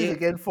 Apologies We-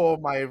 again for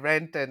my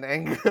rant and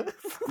anger.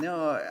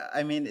 No,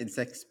 I mean it's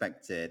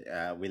expected.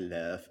 I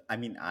love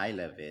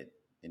it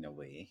in a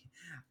way.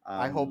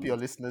 I hope your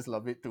listeners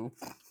love it too.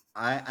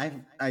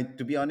 I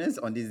to be honest,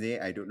 on this day,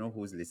 I don't know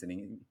who's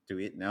listening to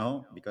it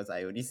now because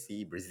I only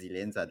see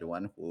Brazilians are the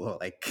one who are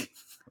like.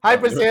 Hi,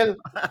 Brazil.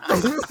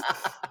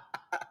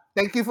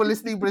 Thank you for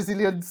listening,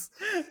 Brazilians.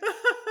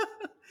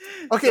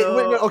 Okay, So-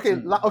 wait,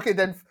 okay.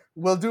 Then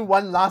we'll do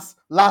one last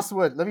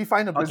word. Let me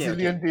find a Okay,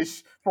 Brazilian okay.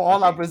 dish for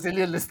all our Okay.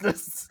 Brazilian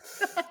listeners.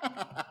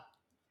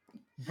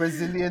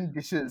 Brazilian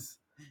dishes.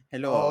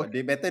 Hello, Oh.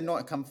 they better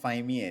not come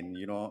find me and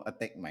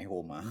attack my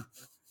home.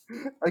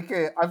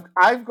 Okay,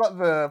 I've got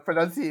the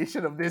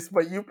pronunciation of this,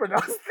 but you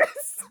pronounce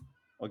this.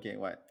 Okay,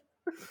 what?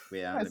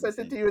 Wait, I let me sent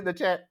it see. to you in the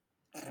chat.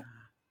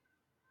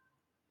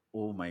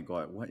 Oh my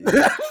god, what is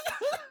that?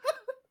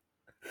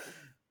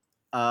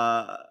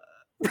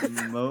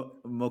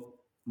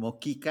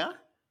 Mokika?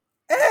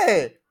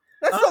 Hey,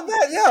 that's not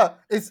bad. Yeah,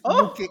 it's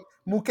Oh.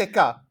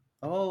 mukeka.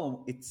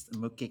 Oh, it's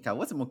mokika.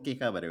 What's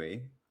mokika, by the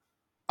way?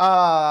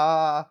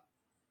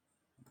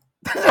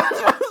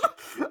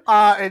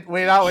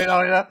 Wait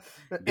out.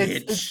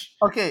 It's Bitch.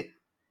 okay.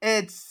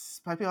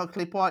 It's piping out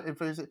clay pot and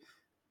frozen.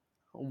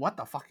 What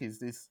the fuck is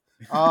this?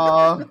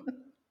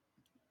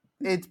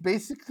 It's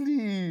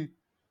basically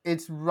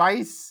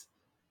rice,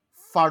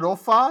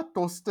 farofa,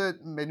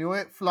 toasted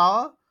minuet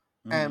flour,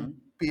 and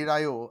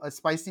pirayo, a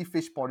spicy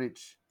fish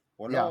porridge.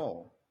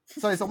 Hello.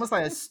 So it's almost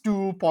like a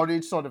stew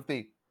porridge sort of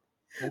thing.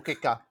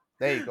 Mukeka.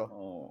 There you go.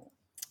 Oh,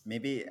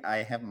 maybe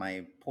I have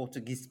my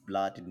Portuguese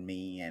blood in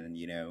me, and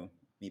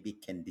maybe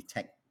can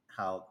detect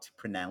how to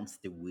pronounce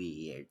the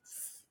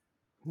words.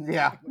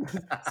 Yeah.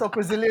 So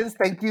Brazilians,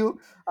 thank you.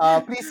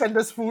 Please send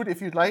us food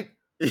if you'd like.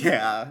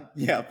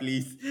 Yeah,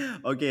 please.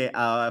 Okay,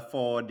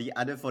 for the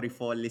other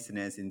 44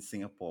 listeners in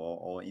Singapore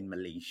or in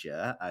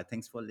Malaysia,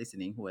 thanks for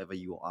listening, whoever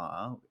you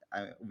are.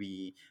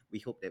 We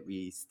hope that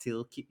we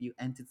still keep you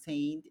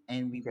entertained,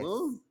 and we Yes.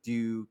 will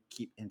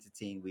keep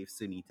entertained with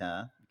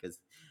Sunita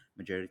because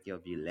majority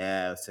of you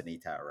love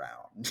Sunita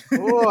around.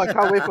 Oh, I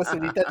can't wait for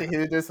Sunita to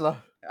hear this lah.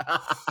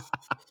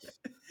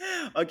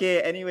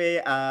 Okay.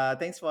 Anyway,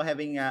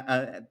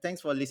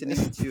 thanks for listening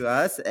to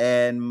us.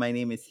 And my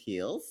name is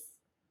Hills,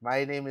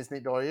 My name is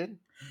Nick Dorian.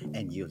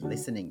 and you're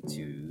listening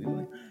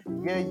to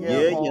Yeah, yeah,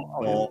 Yeah You more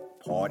audio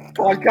Talk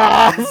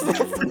podcast.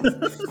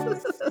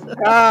 podcast.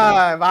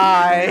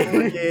 Bye.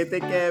 Okay.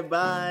 Take care.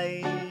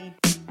 Bye.